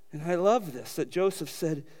 And I love this, that Joseph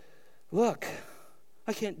said, look,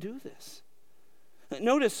 I can't do this.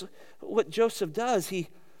 Notice what Joseph does. He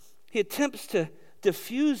attempts to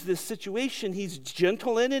diffuse this situation. He's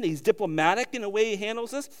gentle in it. He's diplomatic in the way he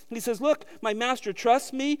handles this. And he says, look, my master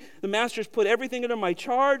trusts me. The master's put everything under my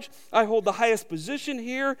charge. I hold the highest position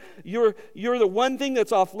here. You're the one thing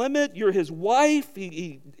that's off limit. You're his wife.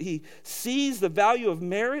 He sees the value of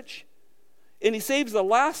marriage. And he saves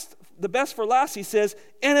the best for last, he says,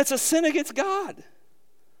 and it's a sin against God.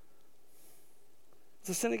 It's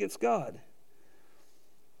a sin against God.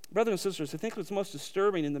 Brothers and sisters, I think what's most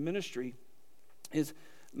disturbing in the ministry is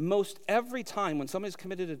most every time when somebody's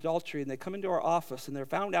committed adultery and they come into our office and they're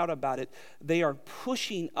found out about it, they are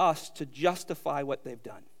pushing us to justify what they've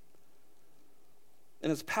done.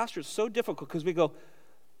 And as pastors, it's so difficult because we go,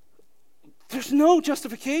 there's no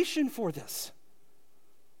justification for this.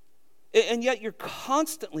 And yet you're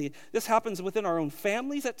constantly, this happens within our own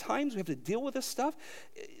families at times, we have to deal with this stuff.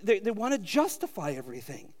 They want to justify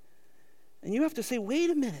everything. And you have to say, wait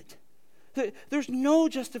a minute. There's no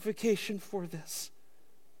justification for this.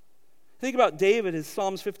 Think about David as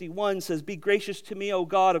Psalms 51 says, be gracious to me, O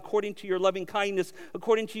God, according to your loving kindness,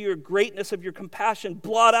 according to your greatness of your compassion.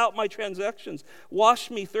 Blot out my transgressions.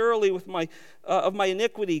 Wash me thoroughly with of my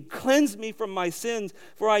iniquity. Cleanse me from my sins.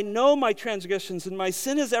 For I know my transgressions, and my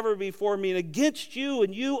sin is ever before me. And against you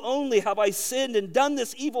and you only have I sinned and done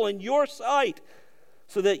this evil in your sight,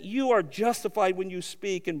 so that you are justified when you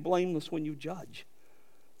speak and blameless when you judge.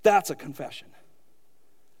 That's a confession.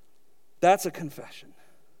 That's a confession.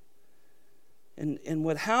 And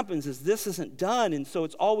what happens is this isn't done, and so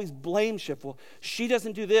it's always blame shift. Well, she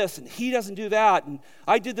doesn't do this, and he doesn't do that, and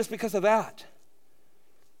I did this because of that.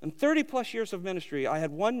 In 30 plus years of ministry, I had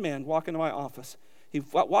one man walk into my office. He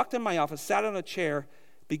walked in my office, sat on a chair,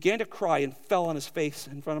 began to cry, and fell on his face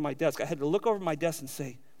in front of my desk. I had to look over my desk and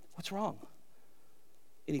say, what's wrong?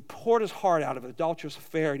 And he poured his heart out of an adulterous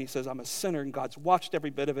affair, and he says, I'm a sinner, and God's watched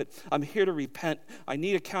every bit of it. I'm here to repent. I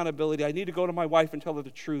need accountability. I need to go to my wife and tell her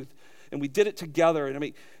the truth. And we did it together.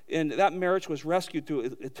 And that marriage was rescued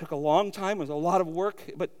through, it took a long time. It was a lot of work,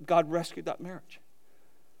 but God rescued that marriage.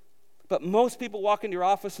 But most people walk into your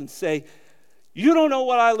office and say, you don't know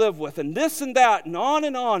what I live with, and this and that, and on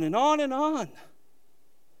and on and on and on.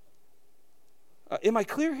 Am I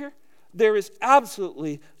clear here? There is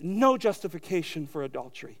absolutely no justification for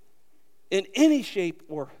adultery in any shape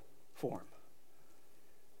or form.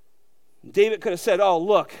 David could have said, oh,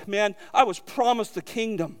 look, man, I was promised the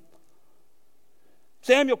kingdom.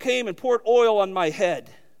 Samuel came and poured oil on my head.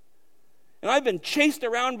 And I've been chased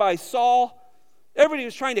around by Saul. Everybody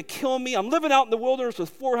was trying to kill me. I'm living out in the wilderness with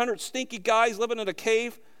 400 stinky guys living in a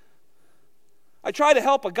cave. I try to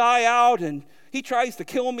help a guy out, and he tries to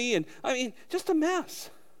kill me. And just a mess.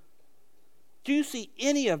 Do you see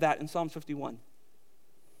any of that in Psalm 51?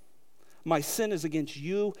 My sin is against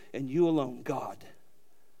you and you alone, God.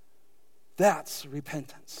 That's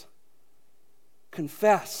repentance.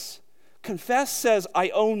 Confess. Confess says, I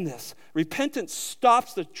own this. Repentance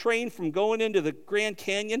stops the train from going into the Grand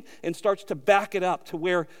Canyon and starts to back it up to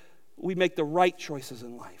where we make the right choices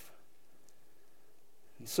in life.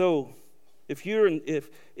 And so, if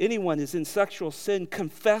anyone is in sexual sin,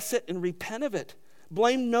 confess it and repent of it.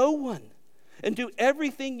 Blame no one. And do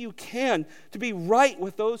everything you can to be right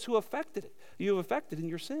with those who you have affected in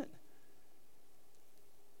your sin.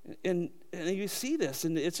 And you see this,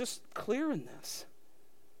 and it's just clear in this.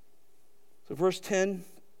 So verse 10,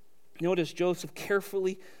 notice Joseph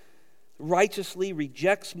carefully, righteously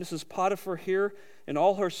rejects Mrs. Potiphar here and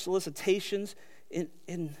all her solicitations,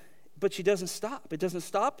 but she doesn't stop. It doesn't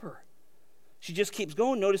stop her. She just keeps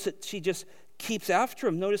going. Notice that she just keeps after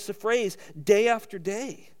him. Notice the phrase, day after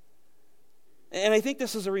day. And I think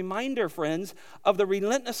this is a reminder, friends, of the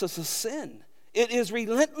relentlessness of sin. It is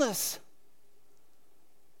relentless.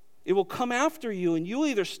 It will come after you, and you'll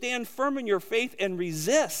either stand firm in your faith and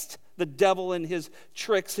resist the devil and his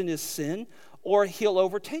tricks and his sin, or he'll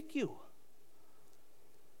overtake you.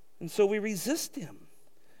 And so we resist him.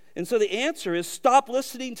 And so the answer is stop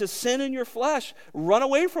listening to sin in your flesh. Run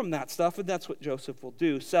away from that stuff, and that's what Joseph will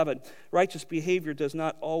do. 7, righteous behavior does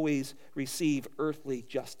not always receive earthly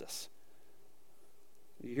justice.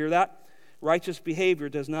 You hear that? Righteous behavior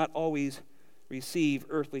does not always receive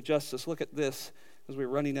earthly justice. Look at this as we're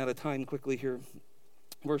running out of time quickly here.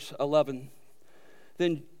 Verse 11.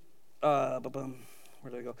 Then, where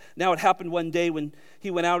did I go? Now it happened one day when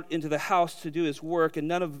he went out into the house to do his work, and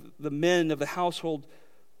none of the men of the household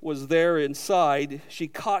was there inside. She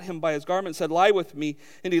caught him by his garment and said, lie with me.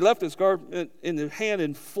 And he left his garment in her hand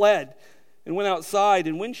and fled. And went outside,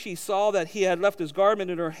 and when she saw that he had left his garment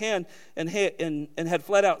in her hand and had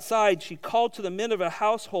fled outside, she called to the men of her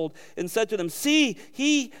household and said to them, see,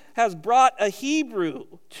 he has brought a Hebrew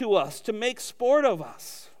to us to make sport of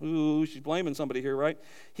us. Ooh, she's blaming somebody here, right?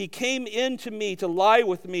 He came in to me to lie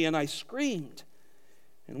with me, and I screamed.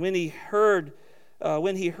 And when he heard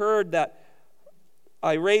that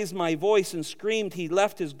I raised my voice and screamed, he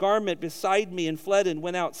left his garment beside me and fled and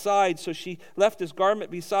went outside. So she left his garment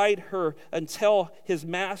beside her until his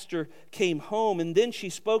master came home. And then she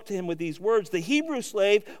spoke to him with these words, the Hebrew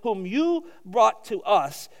slave whom you brought to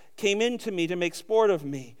us came in to me to make sport of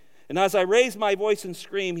me. And as I raised my voice and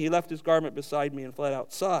screamed, he left his garment beside me and fled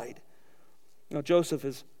outside. Now Joseph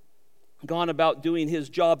has gone about doing his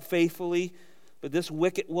job faithfully, but this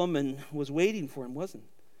wicked woman was waiting for him, wasn't it?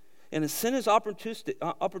 And sin is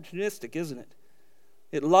opportunistic, isn't it?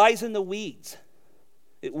 It lies in the weeds.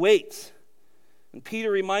 It waits. And Peter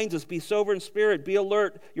reminds us, be sober in spirit, be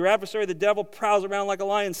alert. Your adversary, the devil, prowls around like a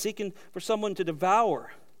lion seeking for someone to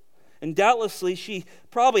devour. And doubtlessly, she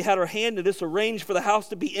probably had her hand in this, arranged for the house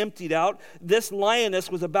to be emptied out. This lioness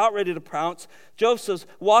was about ready to pounce. Joseph's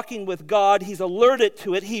walking with God. He's alerted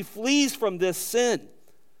to it. He flees from this sin.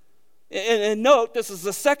 And note, this is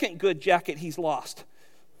the second good jacket he's lost.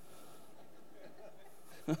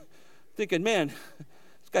 Thinking, man,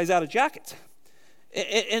 this guy's out of jackets.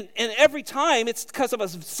 And every time it's because of a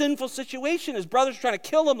sinful situation. His brother's trying to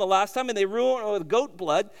kill him the last time, and they ruined it with goat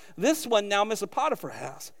blood. This one now Mrs. Potiphar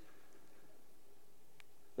has.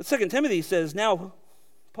 But 2 Timothy says, now,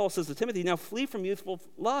 Paul says to Timothy, now flee from youthful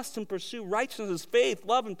lust and pursue righteousness, faith,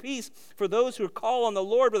 love, and peace for those who call on the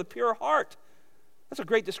Lord with a pure heart. That's a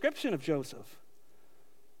great description of Joseph.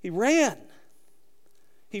 He ran.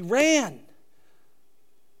 He ran.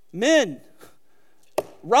 Men,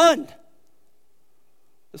 run.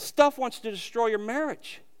 The stuff wants to destroy your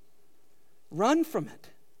marriage. Run from it.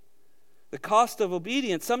 The cost of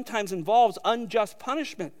obedience sometimes involves unjust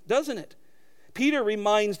punishment, doesn't it? Peter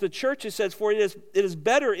reminds the church, it says, for it is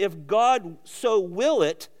better if God so will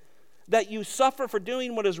it that you suffer for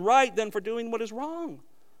doing what is right than for doing what is wrong.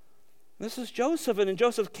 This is Joseph, and in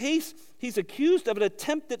Joseph's case, he's accused of an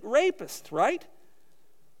attempted rapist, right?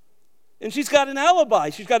 And she's got an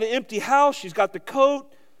alibi. She's got an empty house. She's got the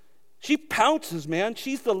coat. She pounces, man.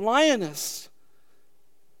 She's the lioness.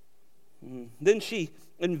 Then she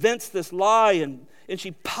invents this lie, and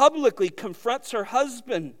she publicly confronts her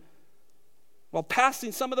husband while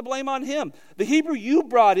passing some of the blame on him. The Hebrew you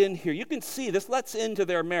brought in here, you can see this lets into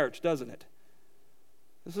their marriage, doesn't it?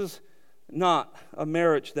 This is not a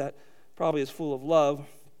marriage that probably is full of love.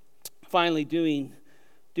 Finally, doing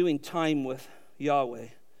time with Yahweh.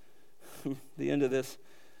 The end of this,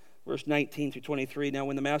 verse 19 through 23. Now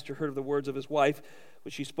when the master heard of the words of his wife,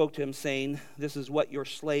 which she spoke to him, saying, this is what your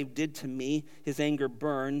slave did to me, his anger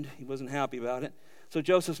burned. He wasn't happy about it. So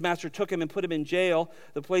Joseph's master took him and put him in jail,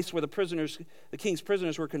 the place where the king's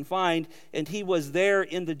prisoners were confined, and he was there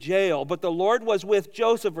in the jail. But the Lord was with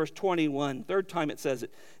Joseph, verse 21, third time it says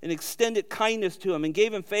it, and extended kindness to him and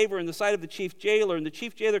gave him favor in the sight of the chief jailer. And the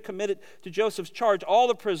chief jailer committed to Joseph's charge all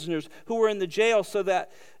the prisoners who were in the jail, so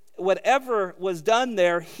that whatever was done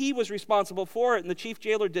there, he was responsible for it. And the chief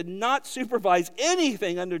jailer did not supervise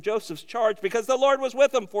anything under Joseph's charge because the Lord was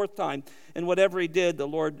with him, fourth time. And whatever he did, the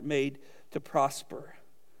Lord made to prosper.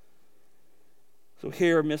 So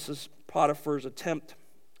here, Mrs. Potiphar's attempt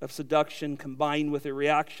of seduction combined with the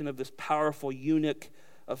reaction of this powerful eunuch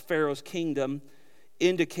of Pharaoh's kingdom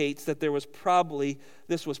indicates that this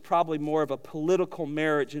was probably more of a political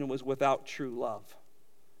marriage, and it was without true love.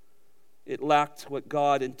 It lacked what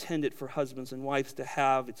God intended for husbands and wives to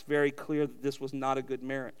have. It's very clear that this was not a good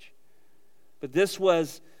marriage. But this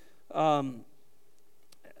was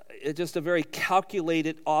just a very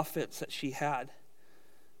calculated offense that she had.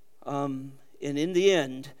 And in the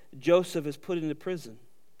end, Joseph is put into prison.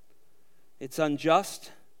 It's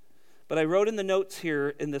unjust. But I wrote in the notes here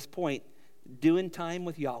in this point, doing time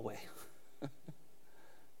with Yahweh.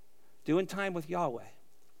 Doing time with Yahweh.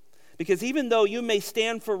 Because even though you may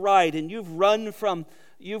stand for right and you've run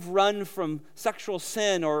from sexual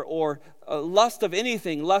sin or lust of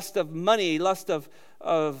anything, lust of money, lust of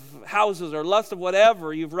houses, or lust of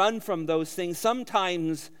whatever, you've run from those things.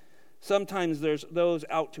 Sometimes there's those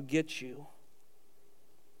out to get you.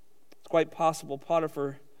 It's quite possible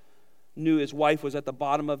Potiphar knew his wife was at the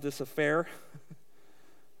bottom of this affair.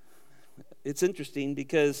 It's interesting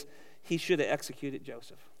because he should have executed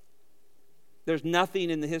Joseph. There's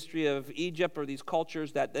nothing in the history of Egypt or these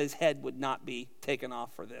cultures that his head would not be taken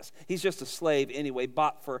off for this. He's just a slave anyway,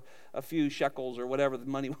 bought for a few shekels or whatever the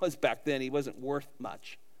money was back then. He wasn't worth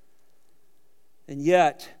much. And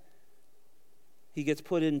yet, he gets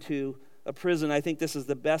put into a prison. I think this is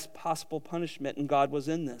the best possible punishment, and God was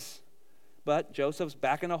in this. But Joseph's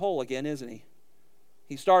back in a hole again, isn't he?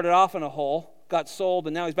 He started off in a hole, got sold,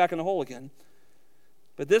 and now he's back in a hole again.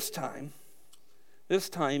 But this time,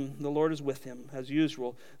 the Lord is with him, as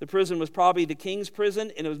usual. The prison was probably the king's prison,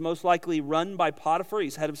 and it was most likely run by Potiphar.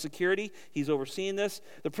 He's head of security. He's overseeing this.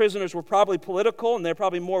 The prisoners were probably political, and they're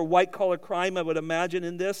probably more white-collar crime, I would imagine,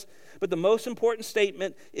 in this. But the most important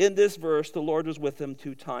statement in this verse, the Lord was with him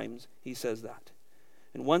 2 times. He says that.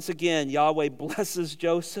 And once again, Yahweh blesses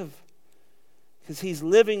Joseph because he's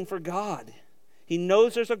living for God. He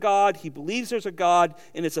knows there's a God. He believes there's a God,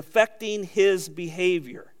 and it's affecting his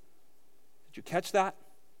behavior. Did you catch that?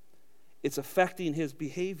 It's affecting his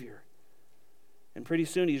behavior. And pretty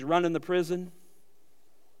soon he's running the prison.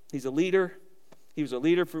 He's a leader. He was a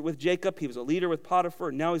leader with Jacob. He was a leader with Potiphar.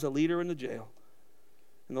 And now he's a leader in the jail.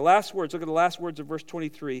 And the last words, look at the last words of verse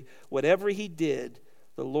 23. Whatever he did,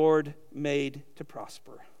 the Lord made to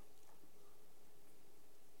prosper.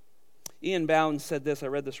 Ian Bounds said this. I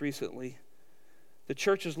read this recently. The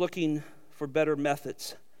church is looking for better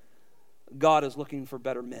methods. God is looking for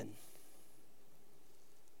better men.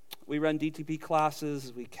 We run DTP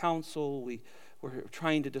classes, we counsel, we're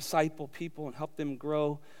trying to disciple people and help them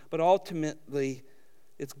grow. But ultimately,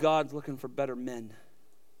 it's God looking for better men.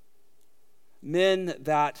 Men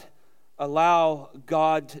that allow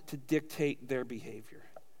God to dictate their behavior.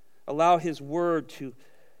 Allow His word to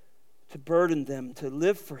burden them, to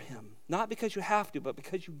live for Him. Not because you have to, but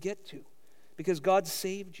because you get to. Because God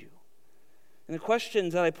saved you. And the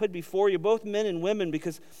questions that I put before you, both men and women,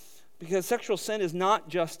 because sexual sin is not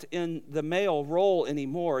just in the male role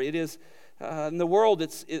anymore. It is in the world.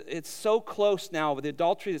 It's so close now with the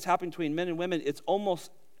adultery that's happening between men and women. It's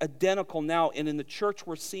almost identical now, and in the church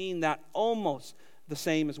we're seeing that almost the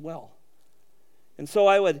same as well. And so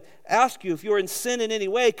I would ask you, if you're in sin in any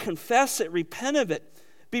way, confess it, repent of it,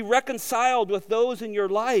 Be reconciled with those in your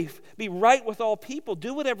life. Be right with all people.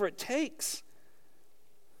 Do whatever it takes.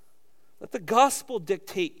 Let the gospel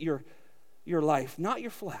dictate your life, not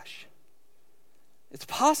your flesh. It's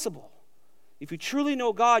possible. If you truly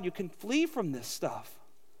know God, you can flee from this stuff.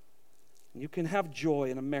 You can have joy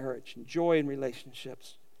in a marriage, and joy in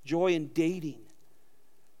relationships, joy in dating,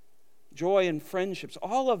 joy in friendships.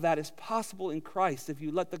 All of that is possible in Christ if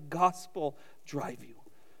you let the gospel drive you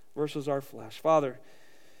versus our flesh. Father,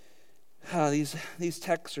 these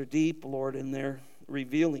texts are deep, Lord, and they're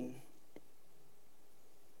revealing.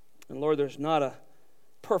 And Lord, there's not a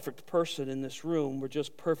perfect person in this room. We're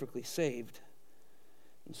just perfectly saved.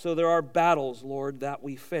 And so there are battles, Lord, that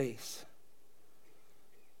we face.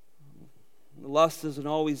 The lust isn't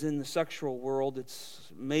always in the sexual world.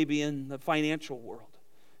 It's maybe in the financial world.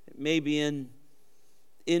 It may be in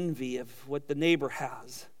envy of what the neighbor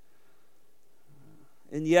has.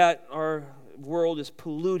 And yet our world is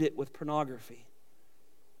polluted with pornography.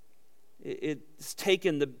 It's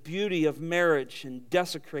taken the beauty of marriage and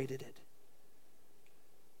desecrated it.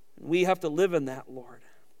 And we have to live in that, Lord.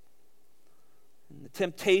 And the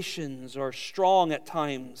temptations are strong at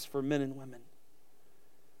times for men and women.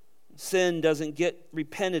 Sin doesn't get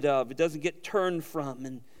repented of. It doesn't get turned from.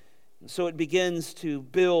 And so it begins to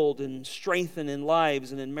build and strengthen in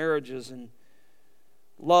lives and in marriages. And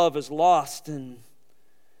love is lost, and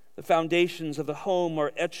the foundations of the home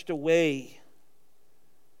are etched away.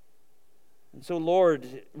 And so,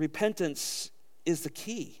 Lord, repentance is the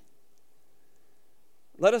key.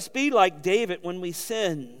 Let us be like David when we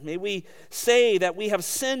sin. May we say that we have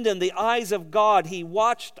sinned in the eyes of God. He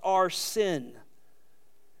watched our sin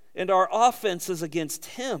and our offenses against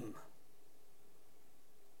Him.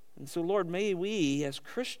 And so, Lord, may we as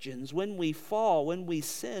Christians, when we fall, when we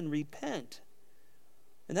sin, repent.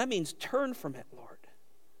 And that means turn from it, Lord.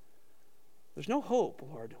 There's no hope,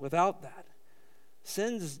 Lord, without that.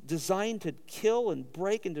 Sin's designed to kill and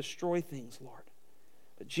break and destroy things, Lord.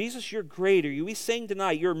 But Jesus, you're greater. We sing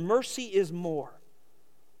tonight, your mercy is more.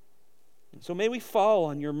 And so may we fall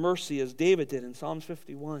on your mercy as David did in Psalms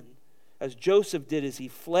 51. As Joseph did as he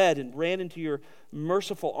fled and ran into your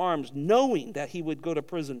merciful arms, knowing that he would go to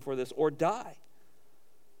prison for this or die.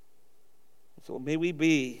 So may we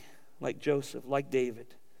be like Joseph, like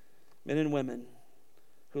David, men and women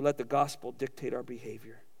who let the gospel dictate our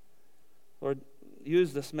behavior. Lord,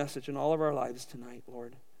 use this message in all of our lives tonight,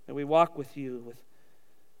 Lord. May we walk with you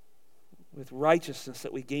with righteousness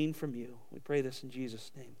that we gain from you. We pray this in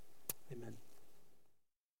Jesus' name. Amen.